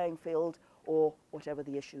level playing field, or whatever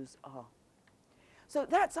the issues are. So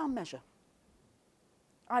that's our measure.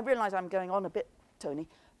 I realise I'm going on a bit, Tony,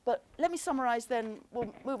 but let me summarise then.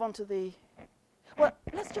 We'll move on to the... Well,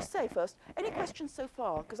 let's just say first, any questions so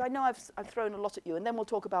far? Because I know I've thrown a lot at you, and then we'll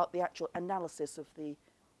talk about the actual analysis of the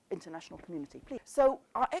international community. Please. So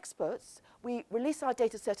our experts, we release our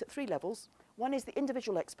data set at 3 levels. One is the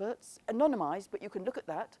individual experts, anonymised, but you can look at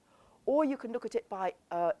that, or you can look at it by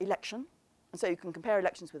election, and so you can compare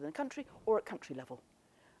elections within a country or at country level.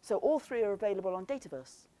 So all 3 are available on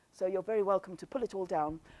Dataverse, so you're very welcome to pull it all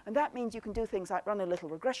down, and that means you can do things like run a little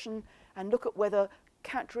regression and look at whether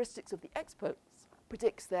characteristics of the experts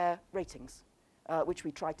predicts their ratings, which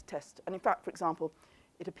we tried to test. And in fact, for example,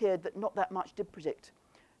 it appeared that not that much did predict.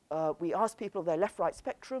 We asked people their left-right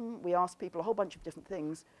spectrum, we asked people a whole bunch of different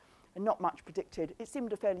things, and not much predicted. It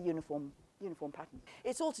seemed a fairly uniform pattern.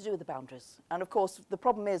 It's all to do with the boundaries. And of course, the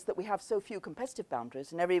problem is that we have so few competitive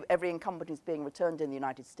boundaries, and every incumbent is being returned in the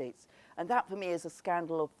United States. And that, for me, is a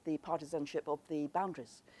scandal of the partisanship of the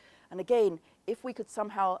boundaries. And again, if we could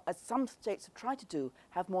somehow, as some states have tried to do,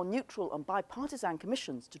 have more neutral and bipartisan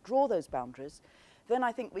commissions to draw those boundaries, then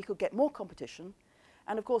I think we could get more competition.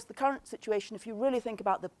 And of course, the current situation, if you really think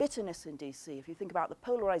about the bitterness in DC, if you think about the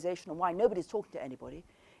polarization and why nobody's talking to anybody,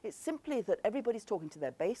 it's simply that everybody's talking to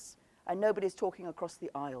their base and nobody's talking across the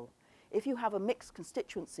aisle. If you have a mixed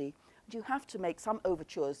constituency, you have to make some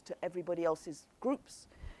overtures to everybody else's groups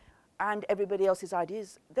and everybody else's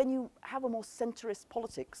ideas, then you have a more centrist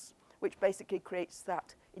politics, which basically creates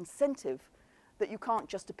that incentive that you can't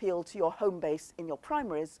just appeal to your home base in your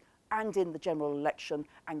primaries and in the general election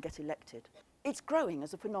and get elected. It's growing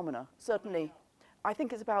as a phenomena, certainly. I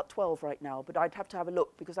think it's about 12 right now, but I'd have to have a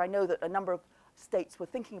look because I know that a number of states were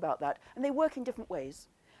thinking about that, and they work in different ways.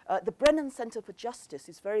 The Brennan Center for Justice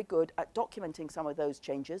is very good at documenting some of those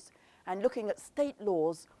changes and looking at state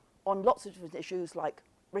laws on lots of different issues like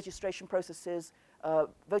registration processes,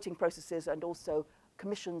 voting processes, and also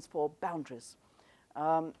commissions for boundaries.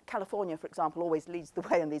 California, for example, always leads the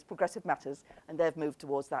way in these progressive matters, and they've moved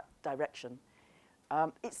towards that direction.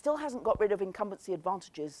 It still hasn't got rid of incumbency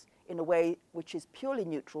advantages in a way which is purely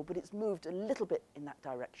neutral, but it's moved a little bit in that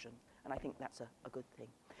direction, and I think that's a good thing.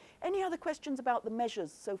 Any other questions about the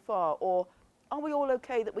measures so far, or are we all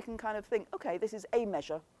okay that we can kind of think, okay, this is a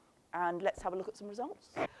measure, and let's have a look at some results?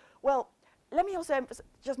 Well, let me also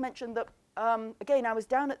just mention that, again, I was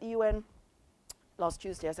down at the UN last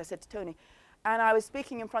Tuesday, as I said to Tony, and I was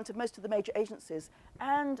speaking in front of most of the major agencies,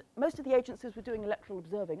 and most of the agencies were doing electoral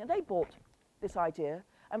observing, and they bought this idea,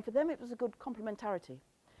 and for them it was a good complementarity.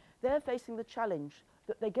 They're facing the challenge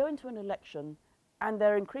that they go into an election and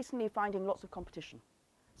they're increasingly finding lots of competition.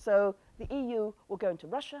 So the EU will go into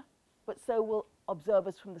Russia, but so will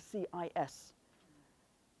observers from the CIS.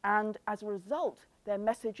 And as a result, their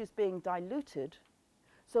message is being diluted.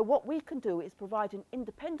 So what we can do is provide an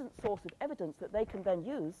independent source of evidence that they can then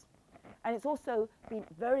use. And it's also been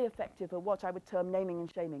very effective at what I would term naming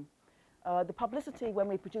and shaming. The publicity when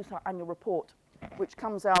we produce our annual report, which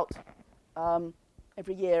comes out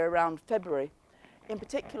every year around February, in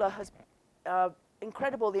particular has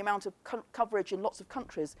incredible the amount of coverage in lots of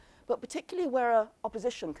countries, but particularly where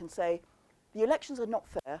opposition can say the elections are not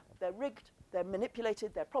fair, they're rigged, they're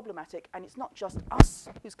manipulated, they're problematic, and it's not just us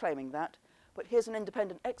who's claiming that, but here's an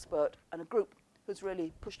independent expert and a group who's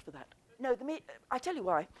really pushed for that. No, I tell you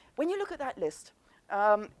why. When you look at that list,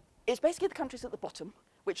 it's basically the countries at the bottom,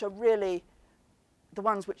 which are really the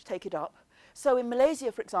ones which take it up. So in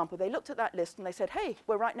Malaysia, for example, they looked at that list and they said, hey,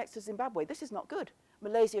 we're right next to Zimbabwe. This is not good.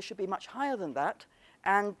 Malaysia should be much higher than that.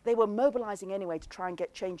 And they were mobilizing anyway to try and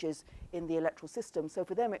get changes in the electoral system. So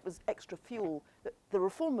for them, it was extra fuel that the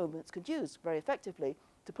reform movements could use very effectively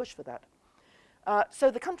to push for that.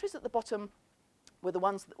 So the countries at the bottom were the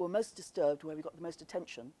ones that were most disturbed, where we got the most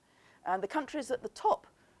attention. And the countries at the top,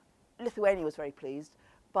 Lithuania was very pleased,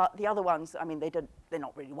 but the other ones, I mean, they're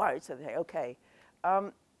not really worried, so they say, okay.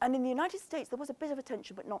 And in the United States, there was a bit of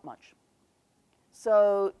attention, but not much.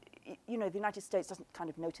 So, you know, the United States doesn't kind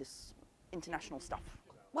of notice international stuff.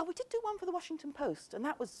 Well, we did do one for the Washington Post, and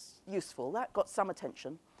that was useful. That got some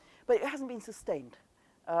attention, but it hasn't been sustained.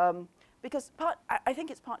 Because I think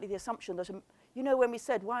it's partly the assumption that, you know, when we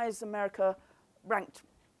said, why is America ranked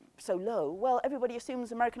so low? Well, everybody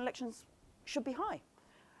assumes American elections should be high.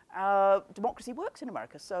 Democracy works in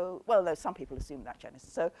America, so, well, though some people assume that, Janice.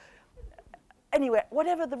 So, anyway,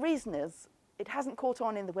 whatever the reason is, it hasn't caught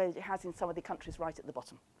on in the way that it has in some of the countries right at the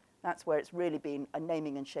bottom. That's where it's really been a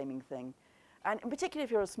naming and shaming thing. And in particular,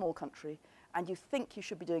 if you're a small country and you think you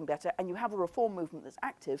should be doing better and you have a reform movement that's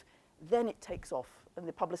active, then it takes off, and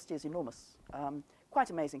the publicity is enormous.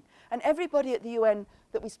 Quite amazing. And everybody at the UN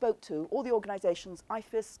that we spoke to, all the organizations,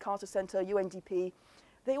 IFIS, Carter Center, UNDP,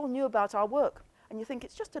 they all knew about our work. And you think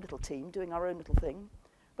it's just a little team doing our own little thing,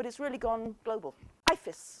 but it's really gone global.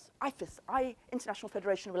 IFIS, International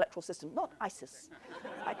Federation of Electoral Systems, not ISIS.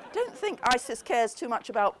 I don't think ISIS cares too much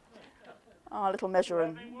about our little measure.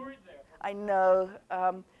 And I know,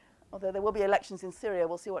 although there will be elections in Syria,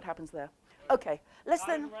 we'll see what happens there. Okay, let's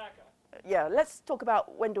talk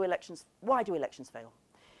about why do elections fail?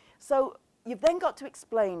 So you've then got to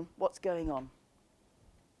explain what's going on.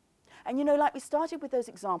 And you know, like we started with those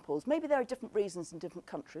examples, maybe there are different reasons in different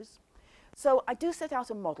countries. So I do set out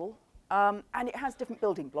a model, and it has different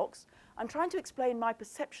building blocks. I'm trying to explain my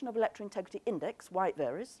perception of electoral integrity index, why it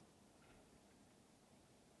varies.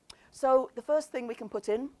 So the first thing we can put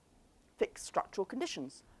in, fixed structural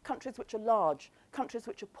conditions. Countries which are large, countries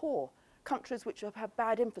which are poor, countries which have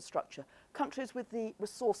bad infrastructure, countries with the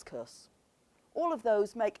resource curse. All of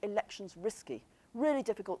those make elections risky, really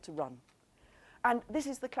difficult to run. And this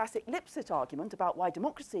is the classic Lipset argument about why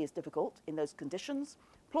democracy is difficult in those conditions.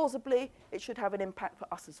 Plausibly, it should have an impact for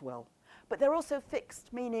us as well. But they're also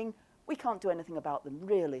fixed, meaning we can't do anything about them,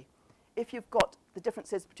 really. If you've got the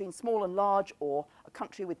differences between small and large, or a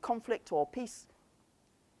country with conflict or peace,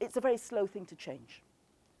 it's a very slow thing to change.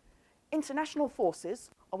 International forces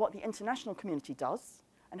are what the international community does,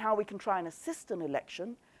 and how we can try and assist an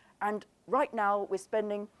election. And right now, we're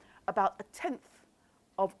spending about 1/10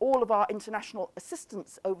 of all of our international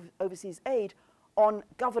assistance overseas aid on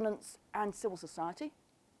governance and civil society.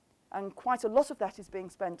 And quite a lot of that is being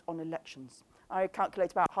spent on elections. I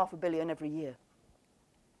calculate about $500 million every year.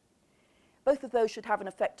 Both of those should have an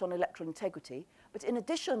effect on electoral integrity. But in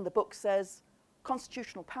addition, the book says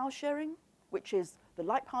constitutional power sharing, which is the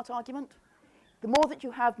light part argument. The more that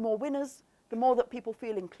you have more winners, the more that people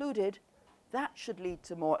feel included, that should lead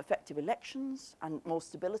to more effective elections and more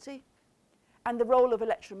stability. And the role of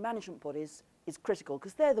election management bodies is critical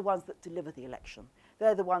because they're the ones that deliver the election.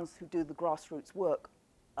 They're the ones who do the grassroots work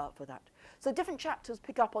for that. So different chapters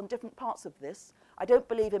pick up on different parts of this. I don't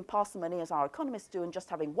believe in parsimony, as our economists do, and just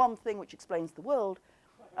having one thing which explains the world.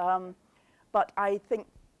 But I think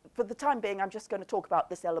for the time being, I'm just going to talk about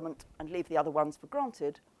this element and leave the other ones for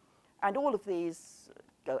granted. And all of these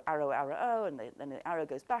go arrow, arrow, arrow, and then the arrow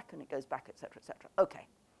goes back, and it goes back, et cetera, et cetera. OK.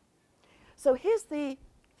 So here's the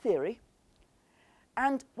theory.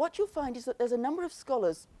 And what you'll find is that there's a number of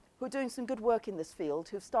scholars who are doing some good work in this field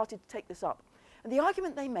who've started to take this up. And the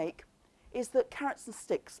argument they make is that carrots and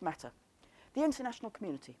sticks matter, the international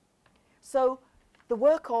community. So the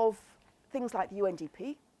work of things like the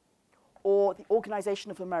UNDP, or the Organization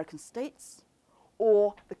of American States,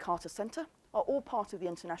 or the Carter Center, are all part of the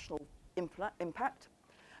international impact.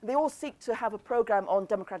 And they all seek to have a program on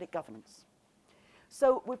democratic governance.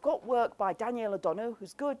 So we've got work by Danielle O'Donoghue,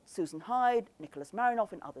 who's good, Susan Hyde, Nicholas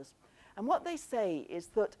Marinoff, and others. And what they say is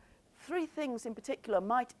that three things in particular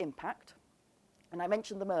might impact, and I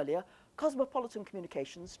mentioned them earlier: cosmopolitan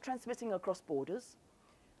communications, transmitting across borders.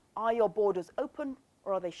 Are your borders open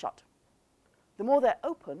or are they shut? The more they're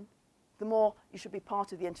open, the more you should be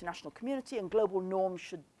part of the international community and global norms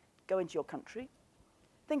should go into your country.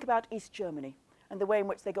 Think about East Germany and the way in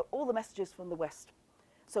which they got all the messages from the West.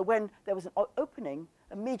 So when there was an opening,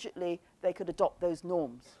 immediately they could adopt those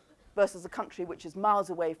norms versus a country which is miles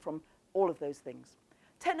away from all of those things.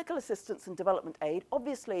 Technical assistance and development aid,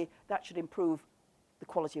 obviously that should improve the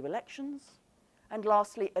quality of elections. And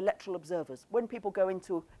lastly, electoral observers, when people go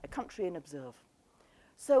into a country and observe.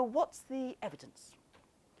 So what's the evidence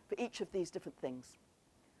for each of these different things?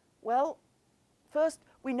 Well, first,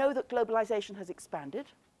 we know that globalization has expanded.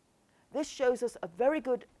 This shows us a very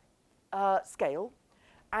good scale,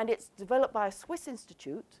 and it's developed by a Swiss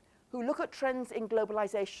institute who look at trends in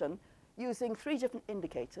globalization using three different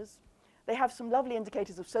indicators. They have some lovely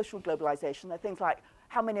indicators of social globalization. They're things like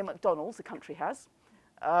how many McDonald's a country has.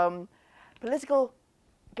 Political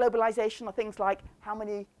globalization are things like how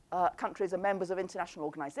many countries are members of international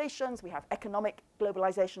organizations. We have economic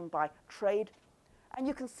globalization by trade. And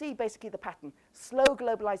you can see basically the pattern: slow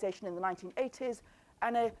globalization in the 1980s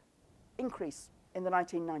and an increase in the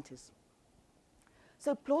 1990s.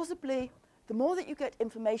 So plausibly, the more that you get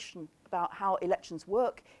information about how elections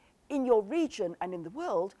work in your region and in the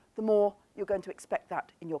world, the more you're going to expect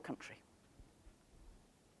that in your country.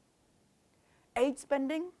 Aid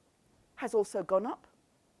spending has also gone up.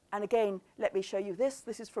 And again, let me show you this.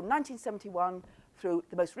 This is from 1971 through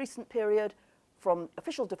the most recent period, from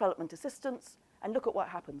official development assistance, and look at what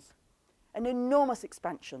happens. An enormous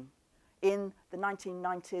expansion in the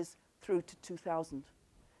 1990s through to 2000.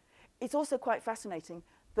 It's also quite fascinating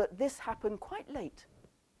that this happened quite late.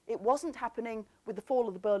 It wasn't happening with the fall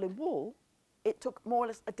of the Berlin Wall. It took more or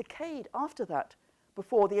less a decade after that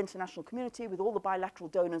before the international community, with all the bilateral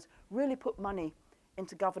donors, really put money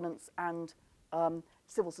into governance and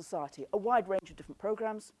civil society, a wide range of different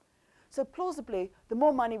programs. So plausibly, the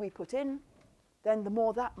more money we put in, then the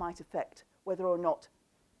more that might affect whether or not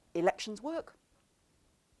elections work.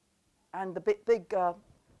 And the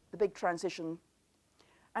big transition.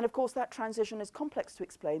 And of course, that transition is complex to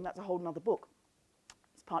explain. That's a whole nother book.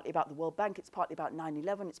 It's partly about the World Bank, it's partly about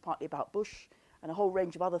 9/11, it's partly about Bush, and a whole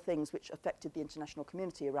range of other things which affected the international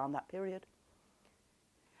community around that period.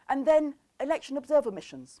 And then election observer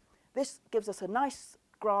missions. This gives us a nice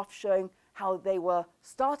graph showing how they were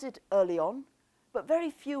started early on, but very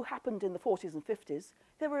few happened in the 40s and 50s.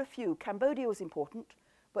 There were a few. Cambodia was important,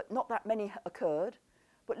 but not that many occurred.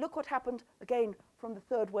 But look what happened, again, from the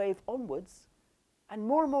third wave onwards. And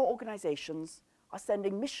more organizations are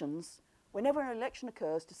sending missions whenever an election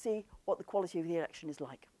occurs to see what the quality of the election is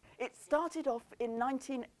like. It started off in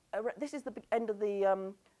this is the end of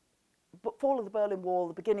the fall of the Berlin Wall,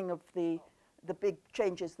 the beginning of the big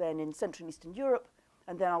changes then in Central and Eastern Europe,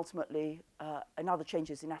 and then ultimately other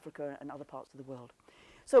changes in Africa and other parts of the world.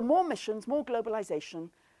 So more missions, more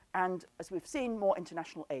globalization, and as we've seen, more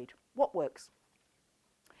international aid. What works?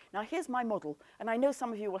 Now here's my model, and I know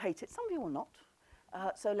some of you will hate it, some of you will not.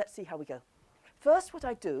 So let's see how we go. First, what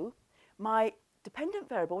I do, my dependent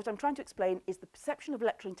variable, what I'm trying to explain, is the perception of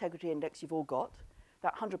electoral integrity index you've all got,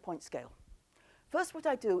 that 100-point scale. First, what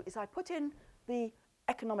I do is I put in the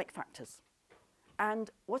economic factors. And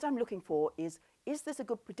what I'm looking for is this a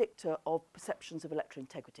good predictor of perceptions of electoral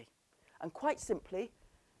integrity? And quite simply,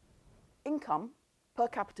 income per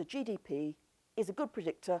capita GDP is a good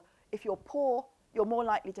predictor. If you're poor, you're more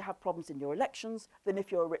likely to have problems in your elections than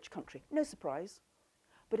if you're a rich country. No surprise.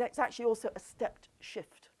 But it's actually also a stepped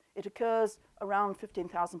shift. It occurs around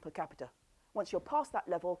 15,000 per capita. Once you're past that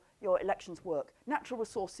level, your elections work. Natural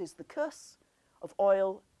resources, the curse of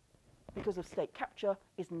oil because of state capture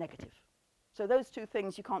is negative. So those two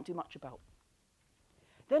things you can't do much about.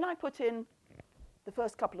 Then I put in the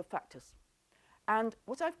first couple of factors. And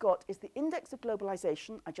what I've got is the index of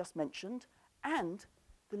globalization I just mentioned and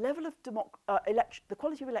the level of the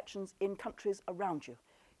quality of elections in countries around you.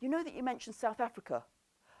 You know that you mentioned South Africa,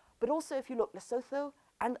 but also if you look, Lesotho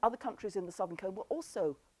and other countries in the Southern Cone were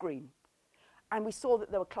also green. And we saw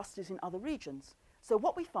that there were clusters in other regions. So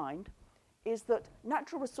what we find is that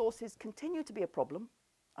natural resources continue to be a problem,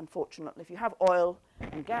 unfortunately. If you have oil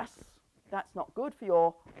and gas, that's not good for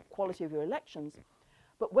your quality of your elections.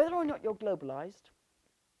 But whether or not you're globalized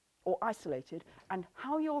or isolated and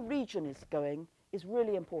how your region is going is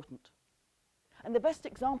really important. And the best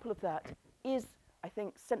example of that is, I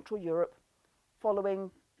think, Central Europe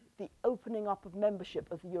following the opening up of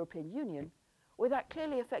membership of the European Union, where that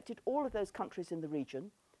clearly affected all of those countries in the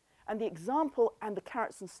region. And the example and the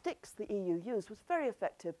carrots and sticks the EU used was very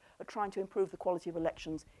effective at trying to improve the quality of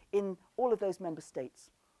elections in all of those member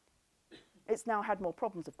states. It's now had more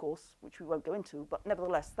problems, of course, which we won't go into, but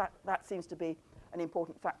nevertheless, that seems to be an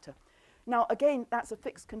important factor. Now, again, that's a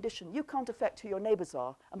fixed condition. You can't affect who your neighbours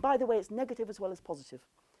are. And by the way, it's negative as well as positive.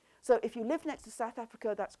 So if you live next to South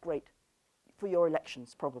Africa, that's great for your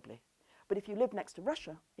elections, probably. But if you live next to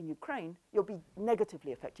Russia in Ukraine, you'll be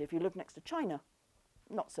negatively affected. If you live next to China,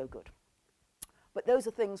 not so good. But those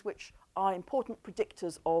are things which are important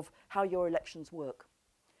predictors of how your elections work.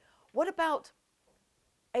 What about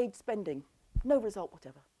aid spending? No result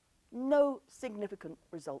whatever. No significant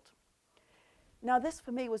result. Now, this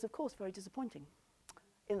for me was, of course, very disappointing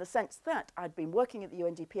in the sense that I'd been working at the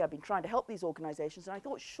UNDP, I'd been trying to help these organizations, and I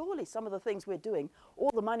thought surely some of the things we're doing,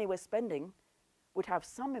 all the money we're spending, would have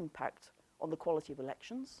some impact on the quality of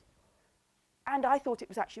elections. And I thought it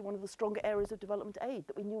was actually one of the stronger areas of development aid,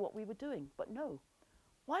 that we knew what we were doing. But no.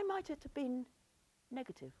 Why might it have been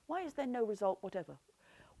negative? Why is there no result whatever?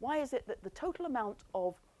 Why is it that the total amount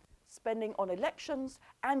of spending on elections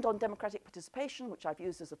and on democratic participation, which I've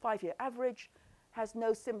used as a 5-year average, has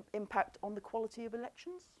no impact on the quality of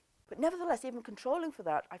elections? But nevertheless, even controlling for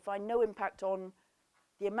that, I find no impact on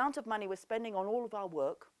the amount of money we're spending on all of our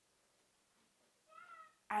work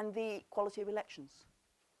and the quality of elections.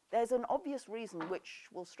 There's an obvious reason which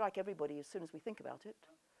will strike everybody as soon as we think about it.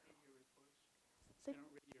 They don't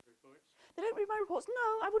read your reports. They don't read my reports.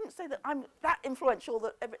 No, I wouldn't say that I'm that influential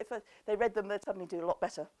that if they read them, they'd suddenly do a lot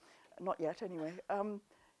better. Not yet, anyway. No,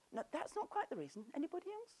 that's not quite the reason. Anybody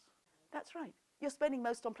else? That's right. You're spending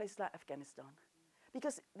most on places like Afghanistan.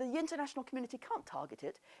 Because the international community can't target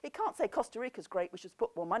it. It can't say Costa Rica's great, we should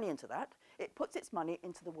put more money into that. It puts its money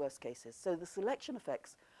into the worst cases. So the selection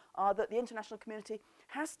effects are that the international community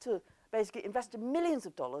has to basically invest millions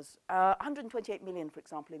of dollars, 128 million, for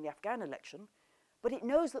example, in the Afghan election, but it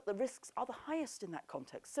knows that the risks are the highest in that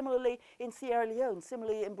context. Similarly in Sierra Leone,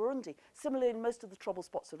 similarly in Burundi, similarly in most of the trouble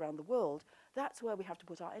spots around the world. That's where we have to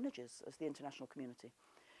put our energies as the international community.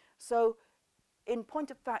 So in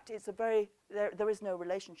point of fact, it's there is no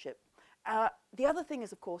relationship. The other thing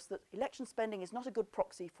is, of course, that election spending is not a good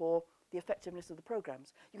proxy for the effectiveness of the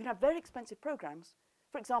programs. You can have very expensive programs,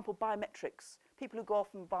 for example, biometrics. People who go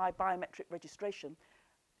off and buy biometric registration,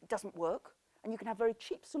 it doesn't work. And you can have very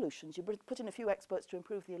cheap solutions. You put in a few experts to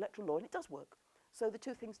improve the electoral law, and it does work. So the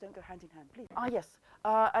two things don't go hand in hand, please. Yes,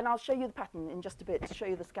 and I'll show you the pattern in just a bit to show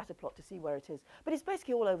you the scatter plot to see where it is. But it's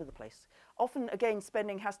basically all over the place. Often, again,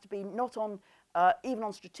 spending has to be not on, even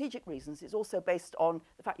on strategic reasons. It's also based on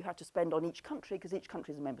the fact you have to spend on each country, because each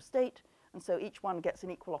country is a member state. And so each one gets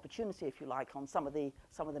an equal opportunity, if you like, on some of the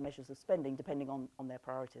measures of spending, depending on their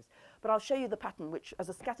priorities. But I'll show you the pattern, which, as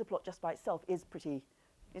a scatter plot just by itself,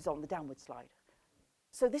 is on the downward slide.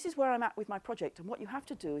 So this is where I'm at with my project, and what you have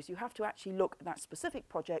to do is you have to actually look at that specific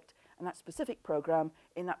project and that specific program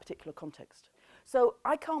in that particular context. So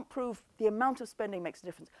I can't prove the amount of spending makes a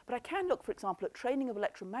difference, but I can look, for example, at training of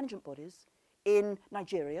electoral management bodies in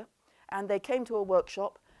Nigeria, and they came to a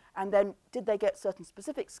workshop, and then did they get certain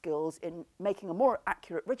specific skills in making a more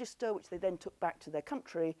accurate register, which they then took back to their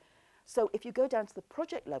country. So if you go down to the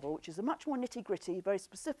project level, which is a much more nitty-gritty, very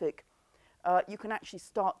specific, you can actually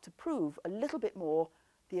start to prove a little bit more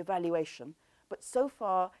the evaluation. But so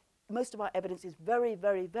far, most of our evidence is very,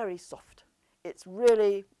 very, very soft. It's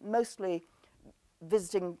really mostly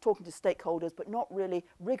visiting, talking to stakeholders, but not really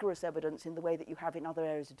rigorous evidence in the way that you have in other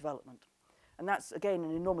areas of development. And that's, again,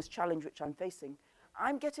 an enormous challenge which I'm facing.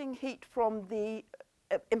 I'm getting heat from the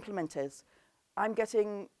implementers. I'm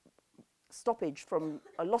getting stoppage from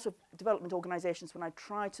a lot of development organizations when I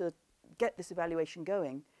try to get this evaluation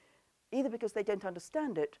going, either because they don't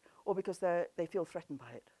understand it or because they feel threatened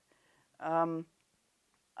by it. And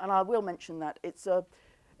I will mention that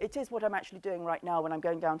it is what I'm actually doing right now when I'm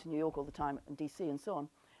going down to New York all the time and DC and so on.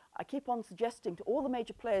 I keep on suggesting to all the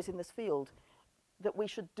major players in this field that we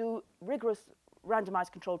should do rigorous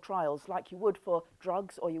randomized controlled trials like you would for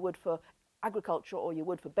drugs or you would for agriculture or you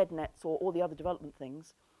would for bed nets or all the other development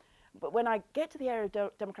things. But when I get to the area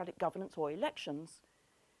of democratic governance or elections,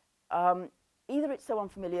 either it's so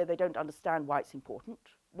unfamiliar they don't understand why it's important.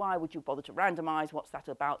 Why would you bother to randomize? What's that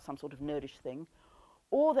about? Some sort of nerdish thing.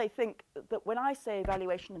 Or they think that when I say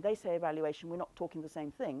evaluation and they say evaluation, we're not talking the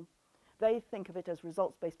same thing. They think of it as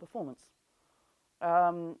results-based performance.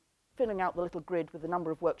 Filling out the little grid with the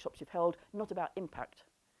number of workshops you've held, not about impact.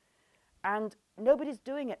 And nobody's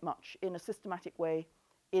doing it much in a systematic way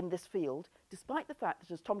in this field, despite the fact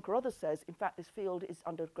that, as Tom Carruthers says, in fact, this field is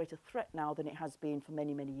under greater threat now than it has been for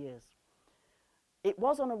many, many years. It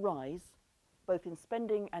was on a rise, both in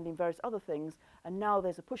spending and in various other things, and now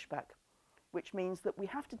there's a pushback, which means that we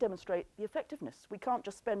have to demonstrate the effectiveness. We can't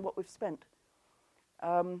just spend what we've spent.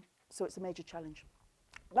 So it's a major challenge.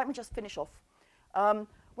 Let me just finish off.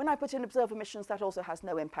 When I put in observer missions, that also has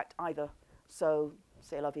no impact either. So,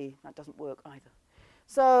 c'est la vie, that doesn't work either.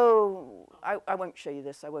 So I won't show you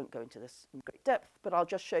this. I won't go into this in great depth, but I'll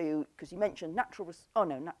just show you, because you mentioned natural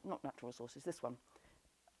not natural resources, this one.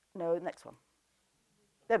 No, next one.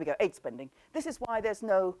 There we go, aid spending. This is why there's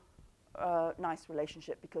no nice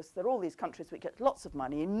relationship, because there are all these countries which get lots of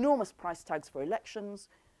money, enormous price tags for elections,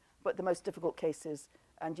 but the most difficult cases,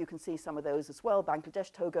 and you can see some of those as well,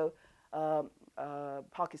 Bangladesh, Togo,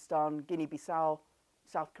 Pakistan, Guinea-Bissau,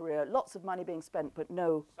 South Korea, lots of money being spent, but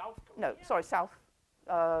no,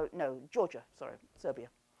 Georgia, Serbia.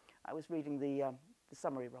 I was reading the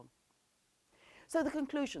summary wrong. So the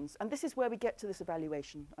conclusions, and this is where we get to this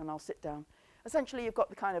evaluation, and I'll sit down. Essentially, you've got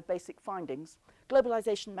the kind of basic findings.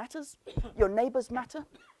 Globalization matters, your neighbors matter,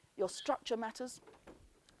 your structure matters.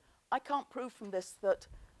 I can't prove from this that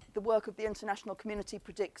the work of the international community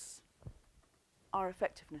predicts our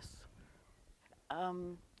effectiveness,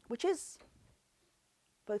 which is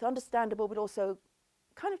both understandable but also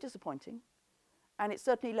kind of disappointing. And it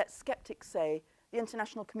certainly lets skeptics say the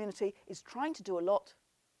international community is trying to do a lot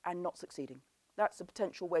and not succeeding. That's a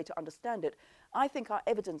potential way to understand it. I think our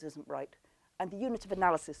evidence isn't right, and the unit of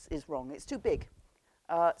analysis is wrong. It's too big.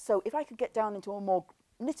 So if I could get down into a more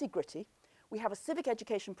nitty-gritty, we have a civic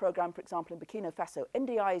education program, for example, in Burkina Faso.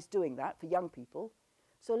 NDI is doing that for young people.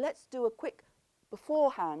 So let's do a quick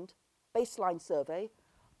beforehand baseline survey,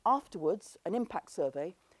 afterwards an impact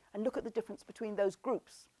survey, and look at the difference between those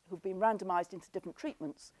groups who've been randomized into different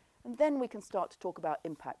treatments, and then we can start to talk about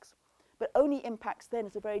impacts. But only impacts then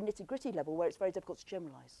at a very nitty-gritty level where it's very difficult to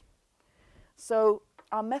generalize. So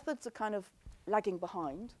our methods are kind of lagging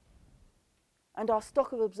behind, and our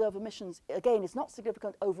stock of observer missions, again, is not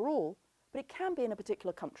significant overall, but it can be in a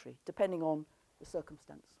particular country, depending on the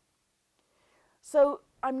circumstance. So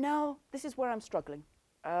this is where I'm struggling.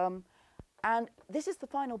 And this is the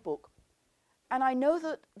final book. And I know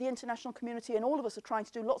that the international community and all of us are trying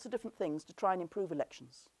to do lots of different things to try and improve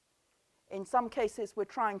elections. In some cases, we're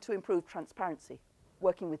trying to improve transparency,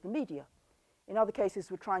 working with the media. In other cases,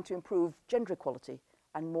 we're trying to improve gender equality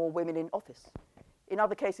and more women in office. In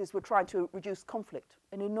other cases, we're trying to reduce conflict,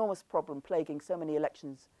 an enormous problem plaguing so many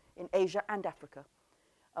elections in Asia and Africa.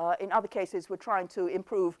 In other cases, we're trying to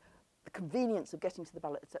improve the convenience of getting to the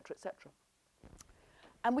ballot, et cetera, et cetera.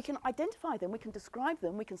 And we can identify them, we can describe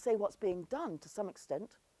them, we can say what's being done to some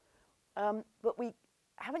extent, but we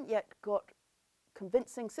haven't yet got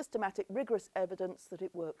convincing, systematic, rigorous evidence that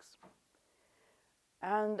it works.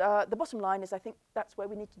 And the bottom line is, I think that's what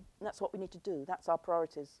we need to do. That's our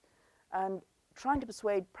priorities. And trying to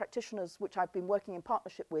persuade practitioners, which I've been working in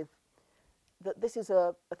partnership with, that this is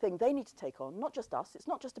a thing they need to take on, not just us. It's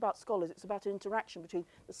not just about scholars, it's about an interaction between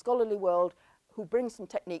the scholarly world, who brings some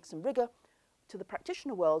techniques and rigor, to the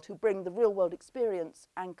practitioner world, who bring the real world experience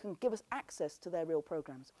and can give us access to their real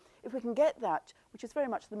programs. If we can get that, which is very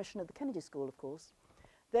much the mission of the Kennedy School, of course,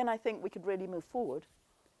 then I think we could really move forward.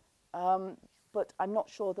 But I'm not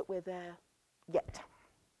sure that we're there yet.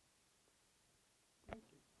 Thank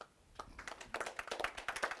you.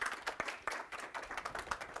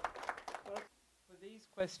 For these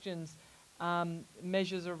questions,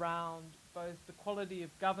 measures around both the quality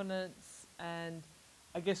of governance and,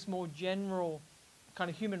 I guess, more general kind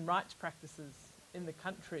of human rights practices in the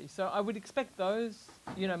country. So I would expect those,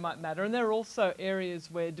 might matter. And there are also areas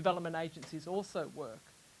where development agencies also work,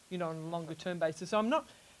 on a longer term basis. So I'm not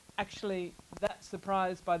actually that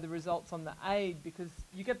surprised by the results on the aid, because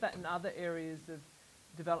you get that in other areas of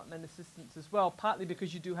development assistance as well, partly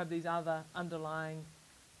because you do have these other underlying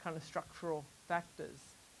kind of structural factors.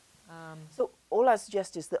 So all I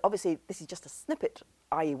suggest is that obviously this is just a snippet,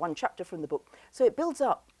 i.e. one chapter from the book. So it builds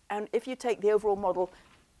up, and if you take the overall model,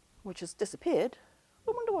 which has disappeared,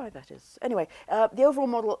 I wonder why that is. Anyway, the overall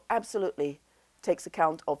model absolutely takes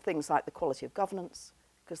account of things like the quality of governance,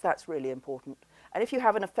 because that's really important. And if you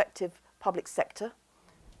have an effective public sector,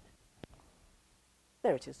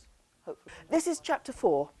 there it is, hopefully. This is chapter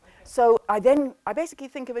 4. So I basically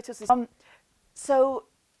think of it as this. So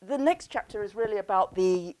the next chapter is really about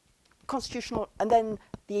the constitutional, and then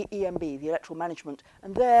the EMB, the electoral management,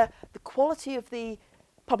 and there the quality of the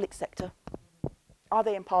public sector. Are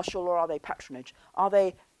they impartial or are they patronage? Are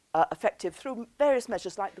they effective through various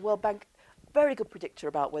measures like the World Bank? Very good predictor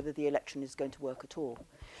about whether the election is going to work at all.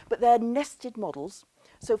 But they're nested models.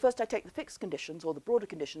 So first I take the fixed conditions or the broader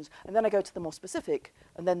conditions, and then I go to the more specific,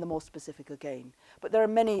 and then the more specific again. But there are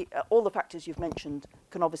many, all the factors you've mentioned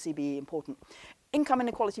can obviously be important. Income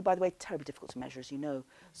inequality, by the way, terribly difficult to measure, as you know.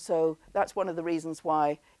 So that's one of the reasons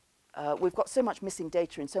why we've got so much missing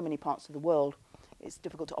data in so many parts of the world. It's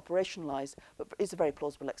difficult to operationalize, but it's a very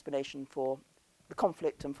plausible explanation for the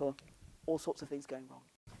conflict and for all sorts of things going wrong.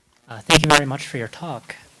 Thank you very much for your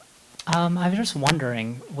talk. I was just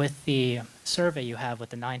wondering, with the survey you have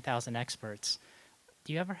with the 9,000 experts,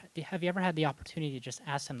 have you ever had the opportunity to just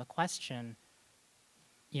ask them the question,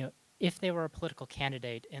 if they were a political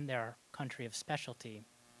candidate in their country of specialty,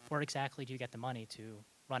 where exactly do you get the money to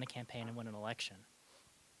run a campaign and win an election?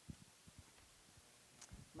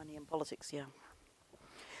 Money in politics, yeah.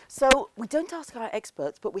 So we don't ask our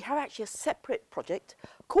experts, but we have actually a separate project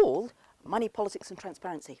called Money, Politics and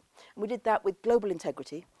Transparency. And we did that with Global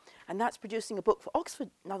Integrity, and that's producing a book for Oxford,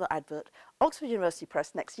 another advert, Oxford University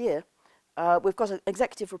Press next year. We've got an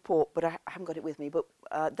executive report, but I haven't got it with me, but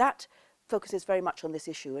that focuses very much on this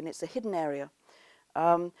issue, and it's a hidden area.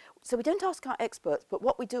 So we don't ask our experts, but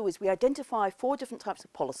what we do is we identify 4 different types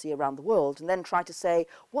of policy around the world and then try to say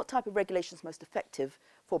what type of regulation is most effective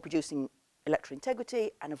for producing electoral integrity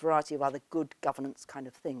and a variety of other good governance kind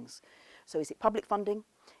of things. So is it public funding?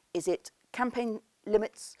 Is it campaign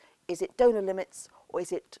limits? Is it donor limits? Or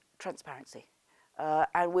is it transparency?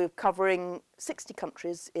 And we're covering 60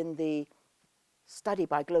 countries in the study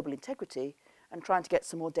by Global Integrity and trying to get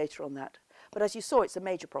some more data on that. But as you saw, it's a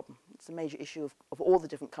major problem. It's a major issue of all the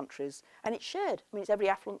different countries. And it's shared. I mean, it's every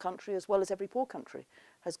affluent country as well as every poor country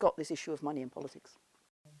has got this issue of money in politics.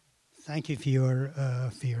 Thank you for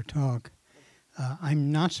your talk.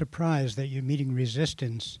 I'm not surprised that you're meeting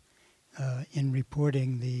resistance in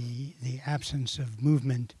reporting the absence of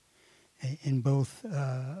movement in both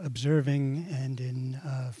observing and in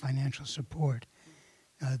financial support.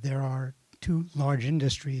 There are 2 large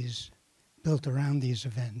industries built around these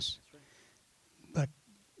events. But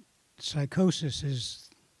psychosis is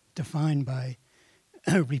defined by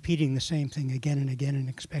repeating the same thing again and again and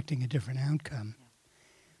expecting a different outcome.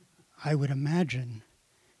 I would imagine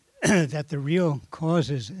that the real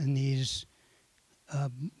causes in these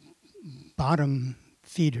bottom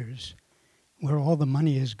feeders, where all the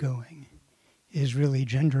money is going, is really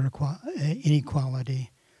gender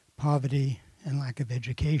inequality, poverty, and lack of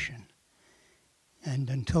education. And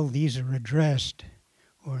until these are addressed,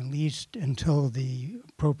 or at least until the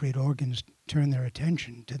appropriate organs turn their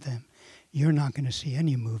attention to them, you're not going to see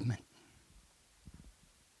any movement.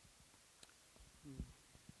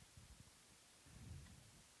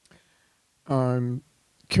 I'm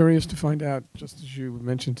curious to find out, just as you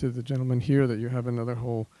mentioned to the gentleman here, that you have another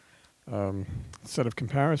whole set of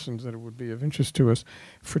comparisons that it would be of interest to us.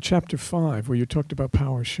 For Chapter 5, where you talked about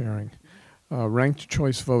power sharing, ranked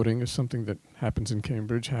choice voting is something that happens in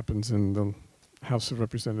Cambridge, happens in the House of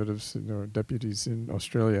Representatives or deputies in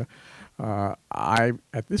Australia. I,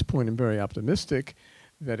 at this point, am very optimistic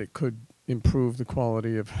that it could improve the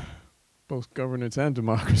quality of both governance and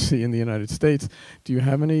democracy in the United States. Do you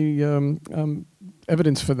have any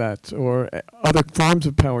evidence for that, or other forms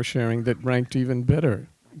of power sharing that ranked even better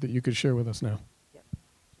that you could share with us now?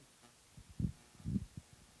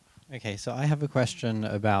 Okay, so I have a question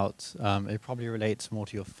about, it probably relates more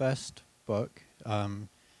to your first book.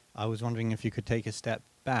 I was wondering if you could take a step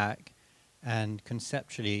back and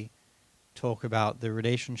conceptually talk about the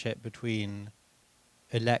relationship between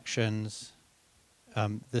elections,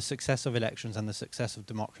 the success of elections and the success of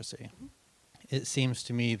democracy. Mm-hmm. It seems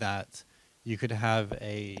to me that you could have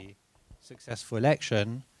a successful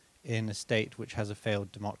election in a state which has a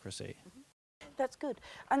failed democracy? That's good.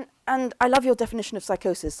 And I love your definition of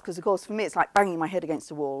psychosis, because, of course, for me, it's like banging my head against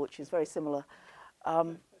a wall, which is very similar.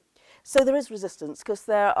 So there is resistance, because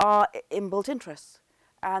there are inbuilt interests.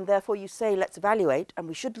 And therefore, you say, let's evaluate, and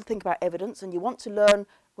we should think about evidence, and you want to learn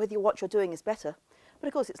whether what you're doing is better. But,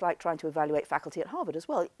 of course, it's like trying to evaluate faculty at Harvard as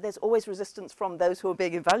well. There's always resistance from those who are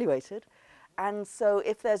being evaluated. And so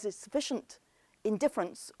if there's a sufficient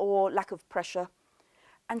indifference or lack of pressure,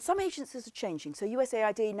 and some agencies are changing. So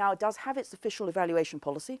USAID now does have its official evaluation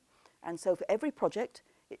policy. And so for every project,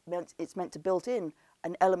 it's meant to build in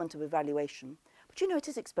an element of evaluation. But, you know, it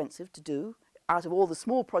is expensive to do. Out of all the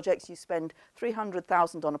small projects, you spend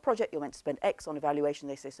 $300,000 on a project, you're meant to spend X on evaluation.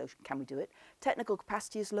 They say, so can we do it? Technical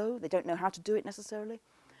capacity is low. They don't know how to do it necessarily.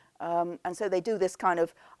 And so they do this kind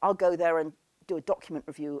of, I'll go there and do a document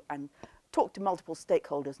review and talk to multiple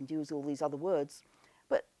stakeholders and use all these other words.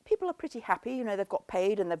 But people are pretty happy. You know, they've got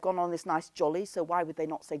paid and they've gone on this nice jolly, so why would they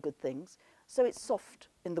not say good things? So it's soft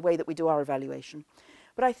in the way that we do our evaluation.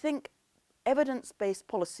 But I think evidence-based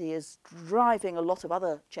policy is driving a lot of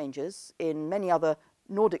other changes in many other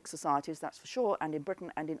Nordic societies, that's for sure, and in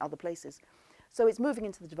Britain and in other places. So it's moving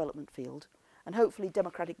into the development field, and hopefully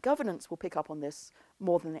democratic governance will pick up on this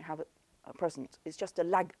more than they have at present. It's just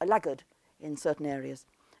a laggard in certain areas.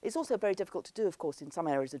 It's also very difficult to do, of course, in some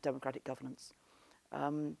areas of democratic governance.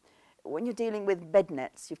 When you're dealing with bed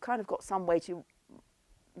nets, you've kind of got some way to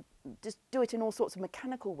just do it in all sorts of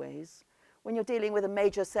mechanical ways. When you're dealing with a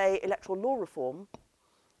major, say, electoral law reform,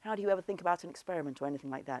 how do you ever think about an experiment or anything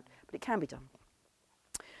like that? But it can be done.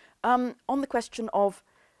 On the question of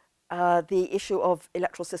the issue of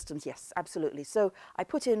electoral systems, yes, absolutely. So I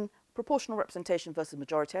put in proportional representation versus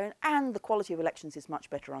majoritarian, and the quality of elections is much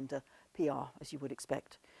better under PR, as you would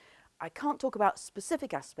expect. I can't talk about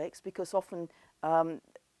specific aspects because often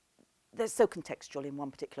they're so contextual in one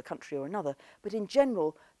particular country or another. But in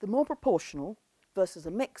general, the more proportional versus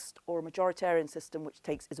a mixed or a majoritarian system, which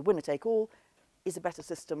is a winner-take-all, is a better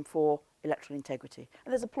system for electoral integrity.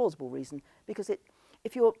 And there's a plausible reason, because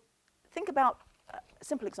if you think about a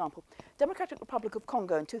simple example, Democratic Republic of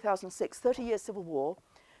Congo in 2006, 30-year civil war,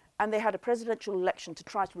 and they had a presidential election to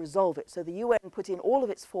try to resolve it. So the UN put in all of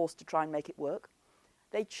its force to try and make it work.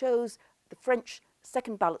 They chose the French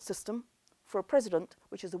second ballot system for a president,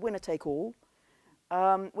 which is a winner-take-all,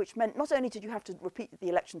 which meant not only did you have to repeat the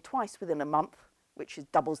election twice within a month, which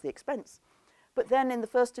doubles the expense, but then in the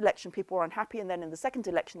first election people were unhappy, and then in the second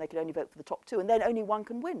election they could only vote for the top two, and then only one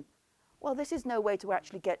can win. Well, this is no way to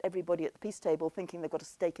actually get everybody at the peace table thinking they've got a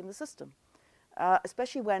stake in the system,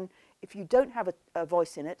 especially when, if you don't have a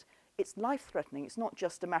voice in it, it's life-threatening. It's not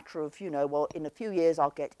just a matter of, you know, well, in a few years I'll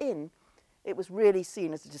get in. It was really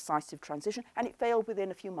seen as a decisive transition, and it failed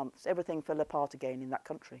within a few months. Everything fell apart again in that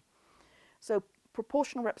country. So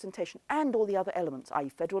proportional representation and all the other elements, i.e.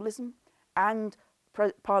 federalism and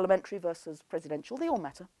parliamentary versus presidential, they all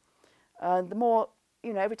matter. The more,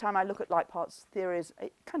 you know, every time I look at Leitpart's theories,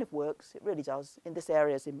 it kind of works. It really does, in this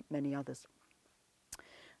area as in many others.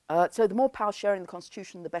 So the more power sharing in the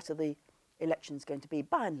Constitution, the better the election's going to be,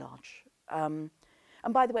 by and large.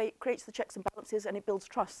 And by the way, it creates the checks and balances and it builds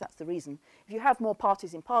trust. That's the reason. If you have more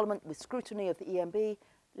parties in Parliament with scrutiny of the EMB,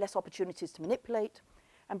 less opportunities to manipulate.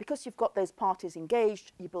 And because you've got those parties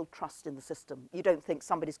engaged, you build trust in the system. You don't think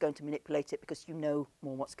somebody's going to manipulate it because you know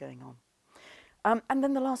more what's going on. And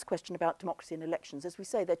then the last question about democracy and elections. As we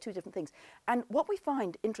say, they're two different things. And what we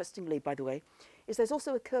find, interestingly, by the way, is there's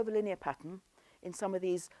also a curvilinear pattern in some of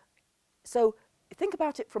these. So think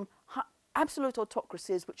about it from absolute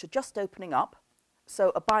autocracies which are just opening up.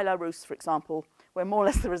 So a Belarus, for example, where more or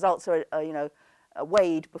less the results are,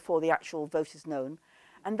 weighed before the actual vote is known.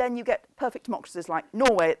 And then you get perfect democracies like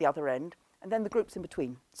Norway at the other end, and then the groups in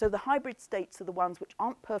between. So the hybrid states are the ones which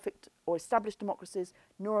aren't perfect or established democracies,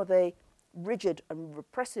 nor are they rigid and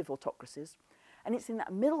repressive autocracies. And it's in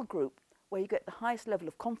that middle group where you get the highest level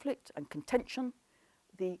of conflict and contention,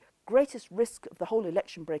 the greatest risk of the whole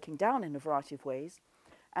election breaking down in a variety of ways,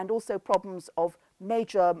 and also problems of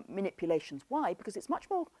major manipulations. Why? Because it's much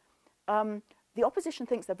more, the opposition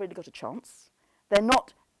thinks they've really got a chance. They're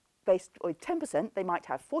not based on 10%, they might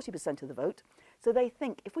have 40% of the vote. So they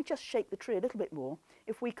think if we just shake the tree a little bit more,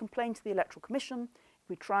 if we complain to the Electoral Commission, if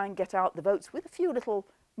we try and get out the votes with a few little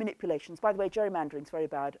manipulations. By the way, gerrymandering's very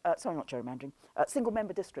bad. Sorry, not gerrymandering. Single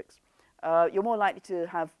member districts. You're more likely to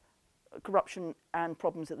have corruption and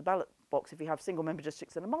problems at the ballot box if you have single member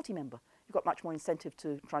districts than a multi-member. You've got much more incentive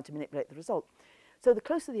to try to manipulate the result. So the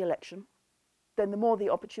closer the election, then the more the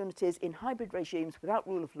opportunities in hybrid regimes without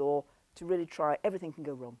rule of law to really try, everything can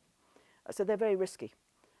go wrong. So they're very risky.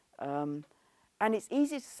 And it's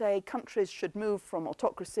easy to say countries should move from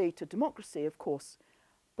autocracy to democracy, of course,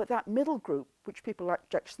 but that middle group, which people like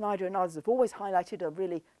Jack Snyder and others have always highlighted, are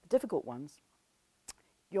really the difficult ones.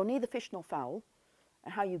 You're neither fish nor fowl,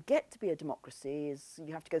 and how you get to be a democracy is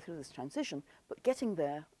you have to go through this transition, but getting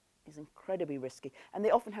there is incredibly risky, and they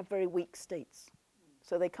often have very weak states,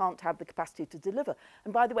 so they can't have the capacity to deliver.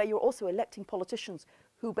 And by the way, you're also electing politicians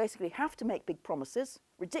who basically have to make big promises,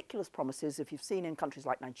 ridiculous promises, if you've seen in countries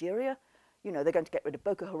like Nigeria. You know, they're going to get rid of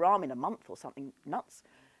Boko Haram in a month or something nuts,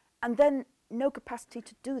 and then no capacity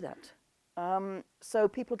to do that. So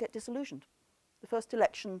people get disillusioned. The first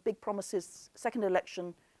election, big promises. Second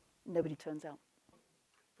election, nobody turns out.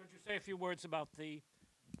 Could you say a few words about the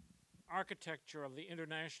architecture of the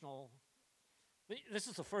international? This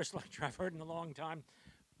is the first lecture I've heard in a long time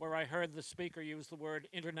where I heard the speaker use the word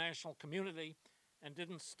international community and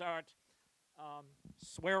didn't start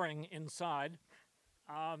swearing inside.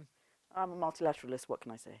 I'm a multilateralist, what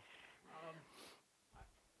can I say?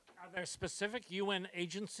 Are there specific UN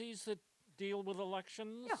agencies that deal with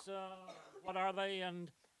elections? Yeah. What are they,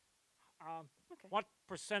 and Okay. what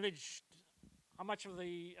percentage, how much of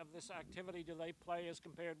this activity do they play as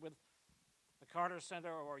compared with the Carter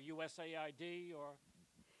Center or USAID or?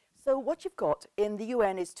 So what you've got in the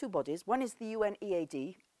UN is two bodies. One is the UN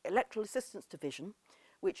EAD, Electoral Assistance Division,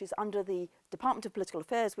 which is under the Department of Political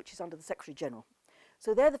Affairs, which is under the Secretary General.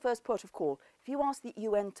 So they're the first port of call. If you ask the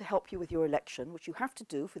UN to help you with your election, which you have to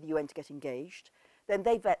do for the UN to get engaged, then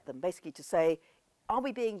they vet them, basically to say, are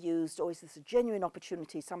we being used, or is this a genuine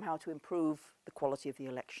opportunity somehow to improve the quality of the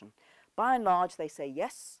election? By and large, they say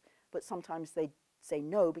yes, but sometimes they say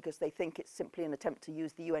no because they think it's simply an attempt to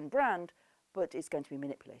use the UN brand, but it's going to be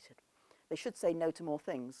manipulated. They should say no to more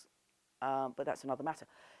things, but that's another matter.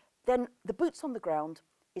 Then the boots on the ground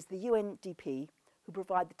is the UNDP, who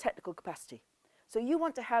provide the technical capacity. So you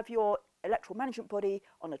want to have your electoral management body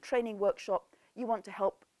on a training workshop. You want to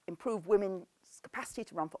help improve women's capacity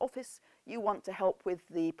to run for office. You want to help with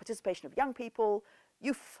the participation of young people,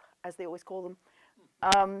 youth, as they always call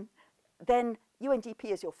them. Then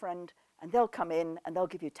UNDP is your friend, and they'll come in and they'll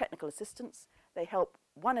give you technical assistance. They help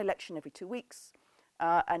one election every 2 weeks,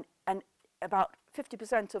 and about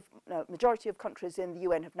 50% of majority of countries in the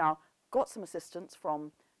UN have now got some assistance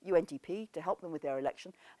from UNDP to help them with their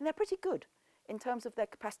election, and they're pretty good in terms of their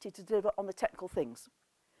capacity to deliver on the technical things.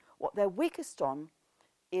 What they're weakest on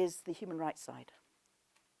is the human rights side.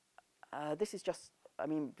 This is just, I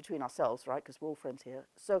mean, between ourselves, right, because we're all friends here.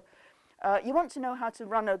 So you want to know how to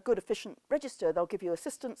run a good, efficient register. They'll give you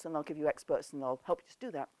assistance and they'll give you experts and they'll help you to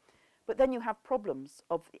do that. But then you have problems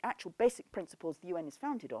of the actual basic principles the UN is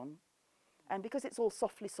founded on. And because it's all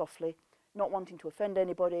softly, not wanting to offend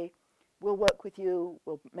anybody, we'll work with you,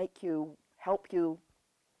 we'll make you, help you.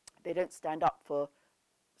 They don't stand up for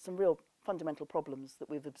some real fundamental problems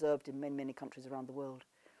that we've observed in many, many countries around the world.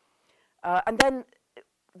 And then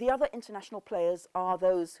the other international players are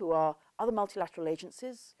those who are other multilateral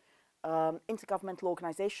agencies, intergovernmental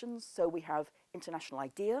organizations. So we have International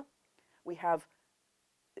IDEA, we have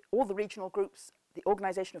all the regional groups, the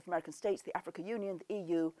Organization of American States, the Africa Union, the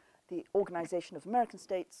EU, the Organization of American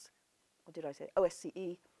States, or did I say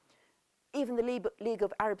OSCE? Even the League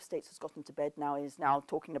of Arab States has gotten to bed now, is now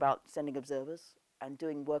talking about sending observers and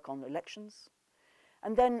doing work on elections.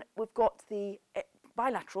 And then we've got the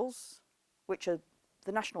bilaterals, which are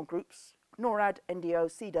the national groups, NORAD, NDO,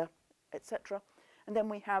 CEDA, etc. And then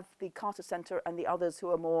we have the Carter Center and the others who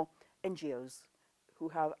are more NGOs, who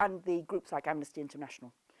have, and the groups like Amnesty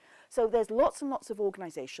International. So there's lots and lots of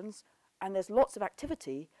organizations, and there's lots of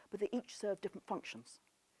activity, but they each serve different functions.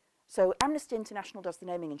 So Amnesty International does the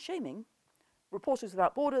naming and shaming. Reporters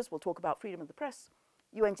Without Borders will talk about freedom of the press.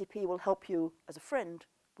 UNDP will help you as a friend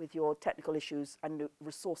with your technical issues and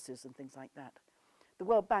resources and things like that. The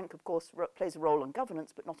World Bank, of course, plays a role on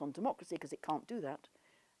governance, but not on democracy because it can't do that.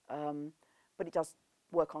 But it does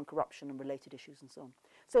work on corruption and related issues and so on.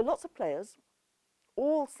 So lots of players,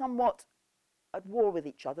 all somewhat at war with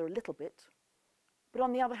each other a little bit, but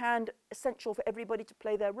on the other hand, essential for everybody to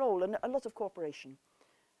play their role and a lot of cooperation.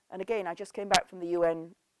 And again, I just came back from the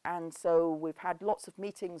UN, and so we've had lots of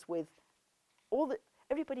meetings with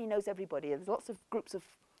everybody knows everybody. There's lots of groups of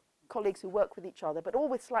colleagues who work with each other, but all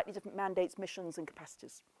with slightly different mandates, missions, and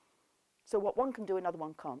capacities. So what one can do, another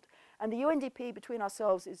one can't. And the UNDP, between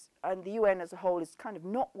ourselves, and the UN as a whole, is kind of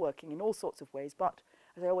not working in all sorts of ways, but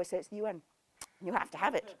as I always say, it's the UN. You have to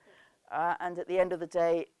have it. And at the end of the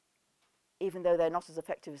day, even though they're not as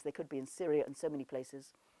effective as they could be in Syria and so many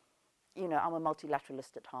places, you know, I'm a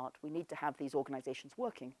multilateralist at heart. We need to have these organizations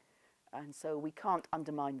working, and so we can't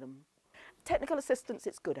undermine them. Technical assistance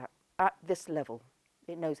it's good at this level.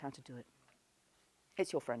 It knows how to do it.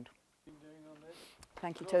 It's your friend. Been doing on this.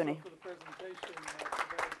 Thank you, And also Tony. for the presentation.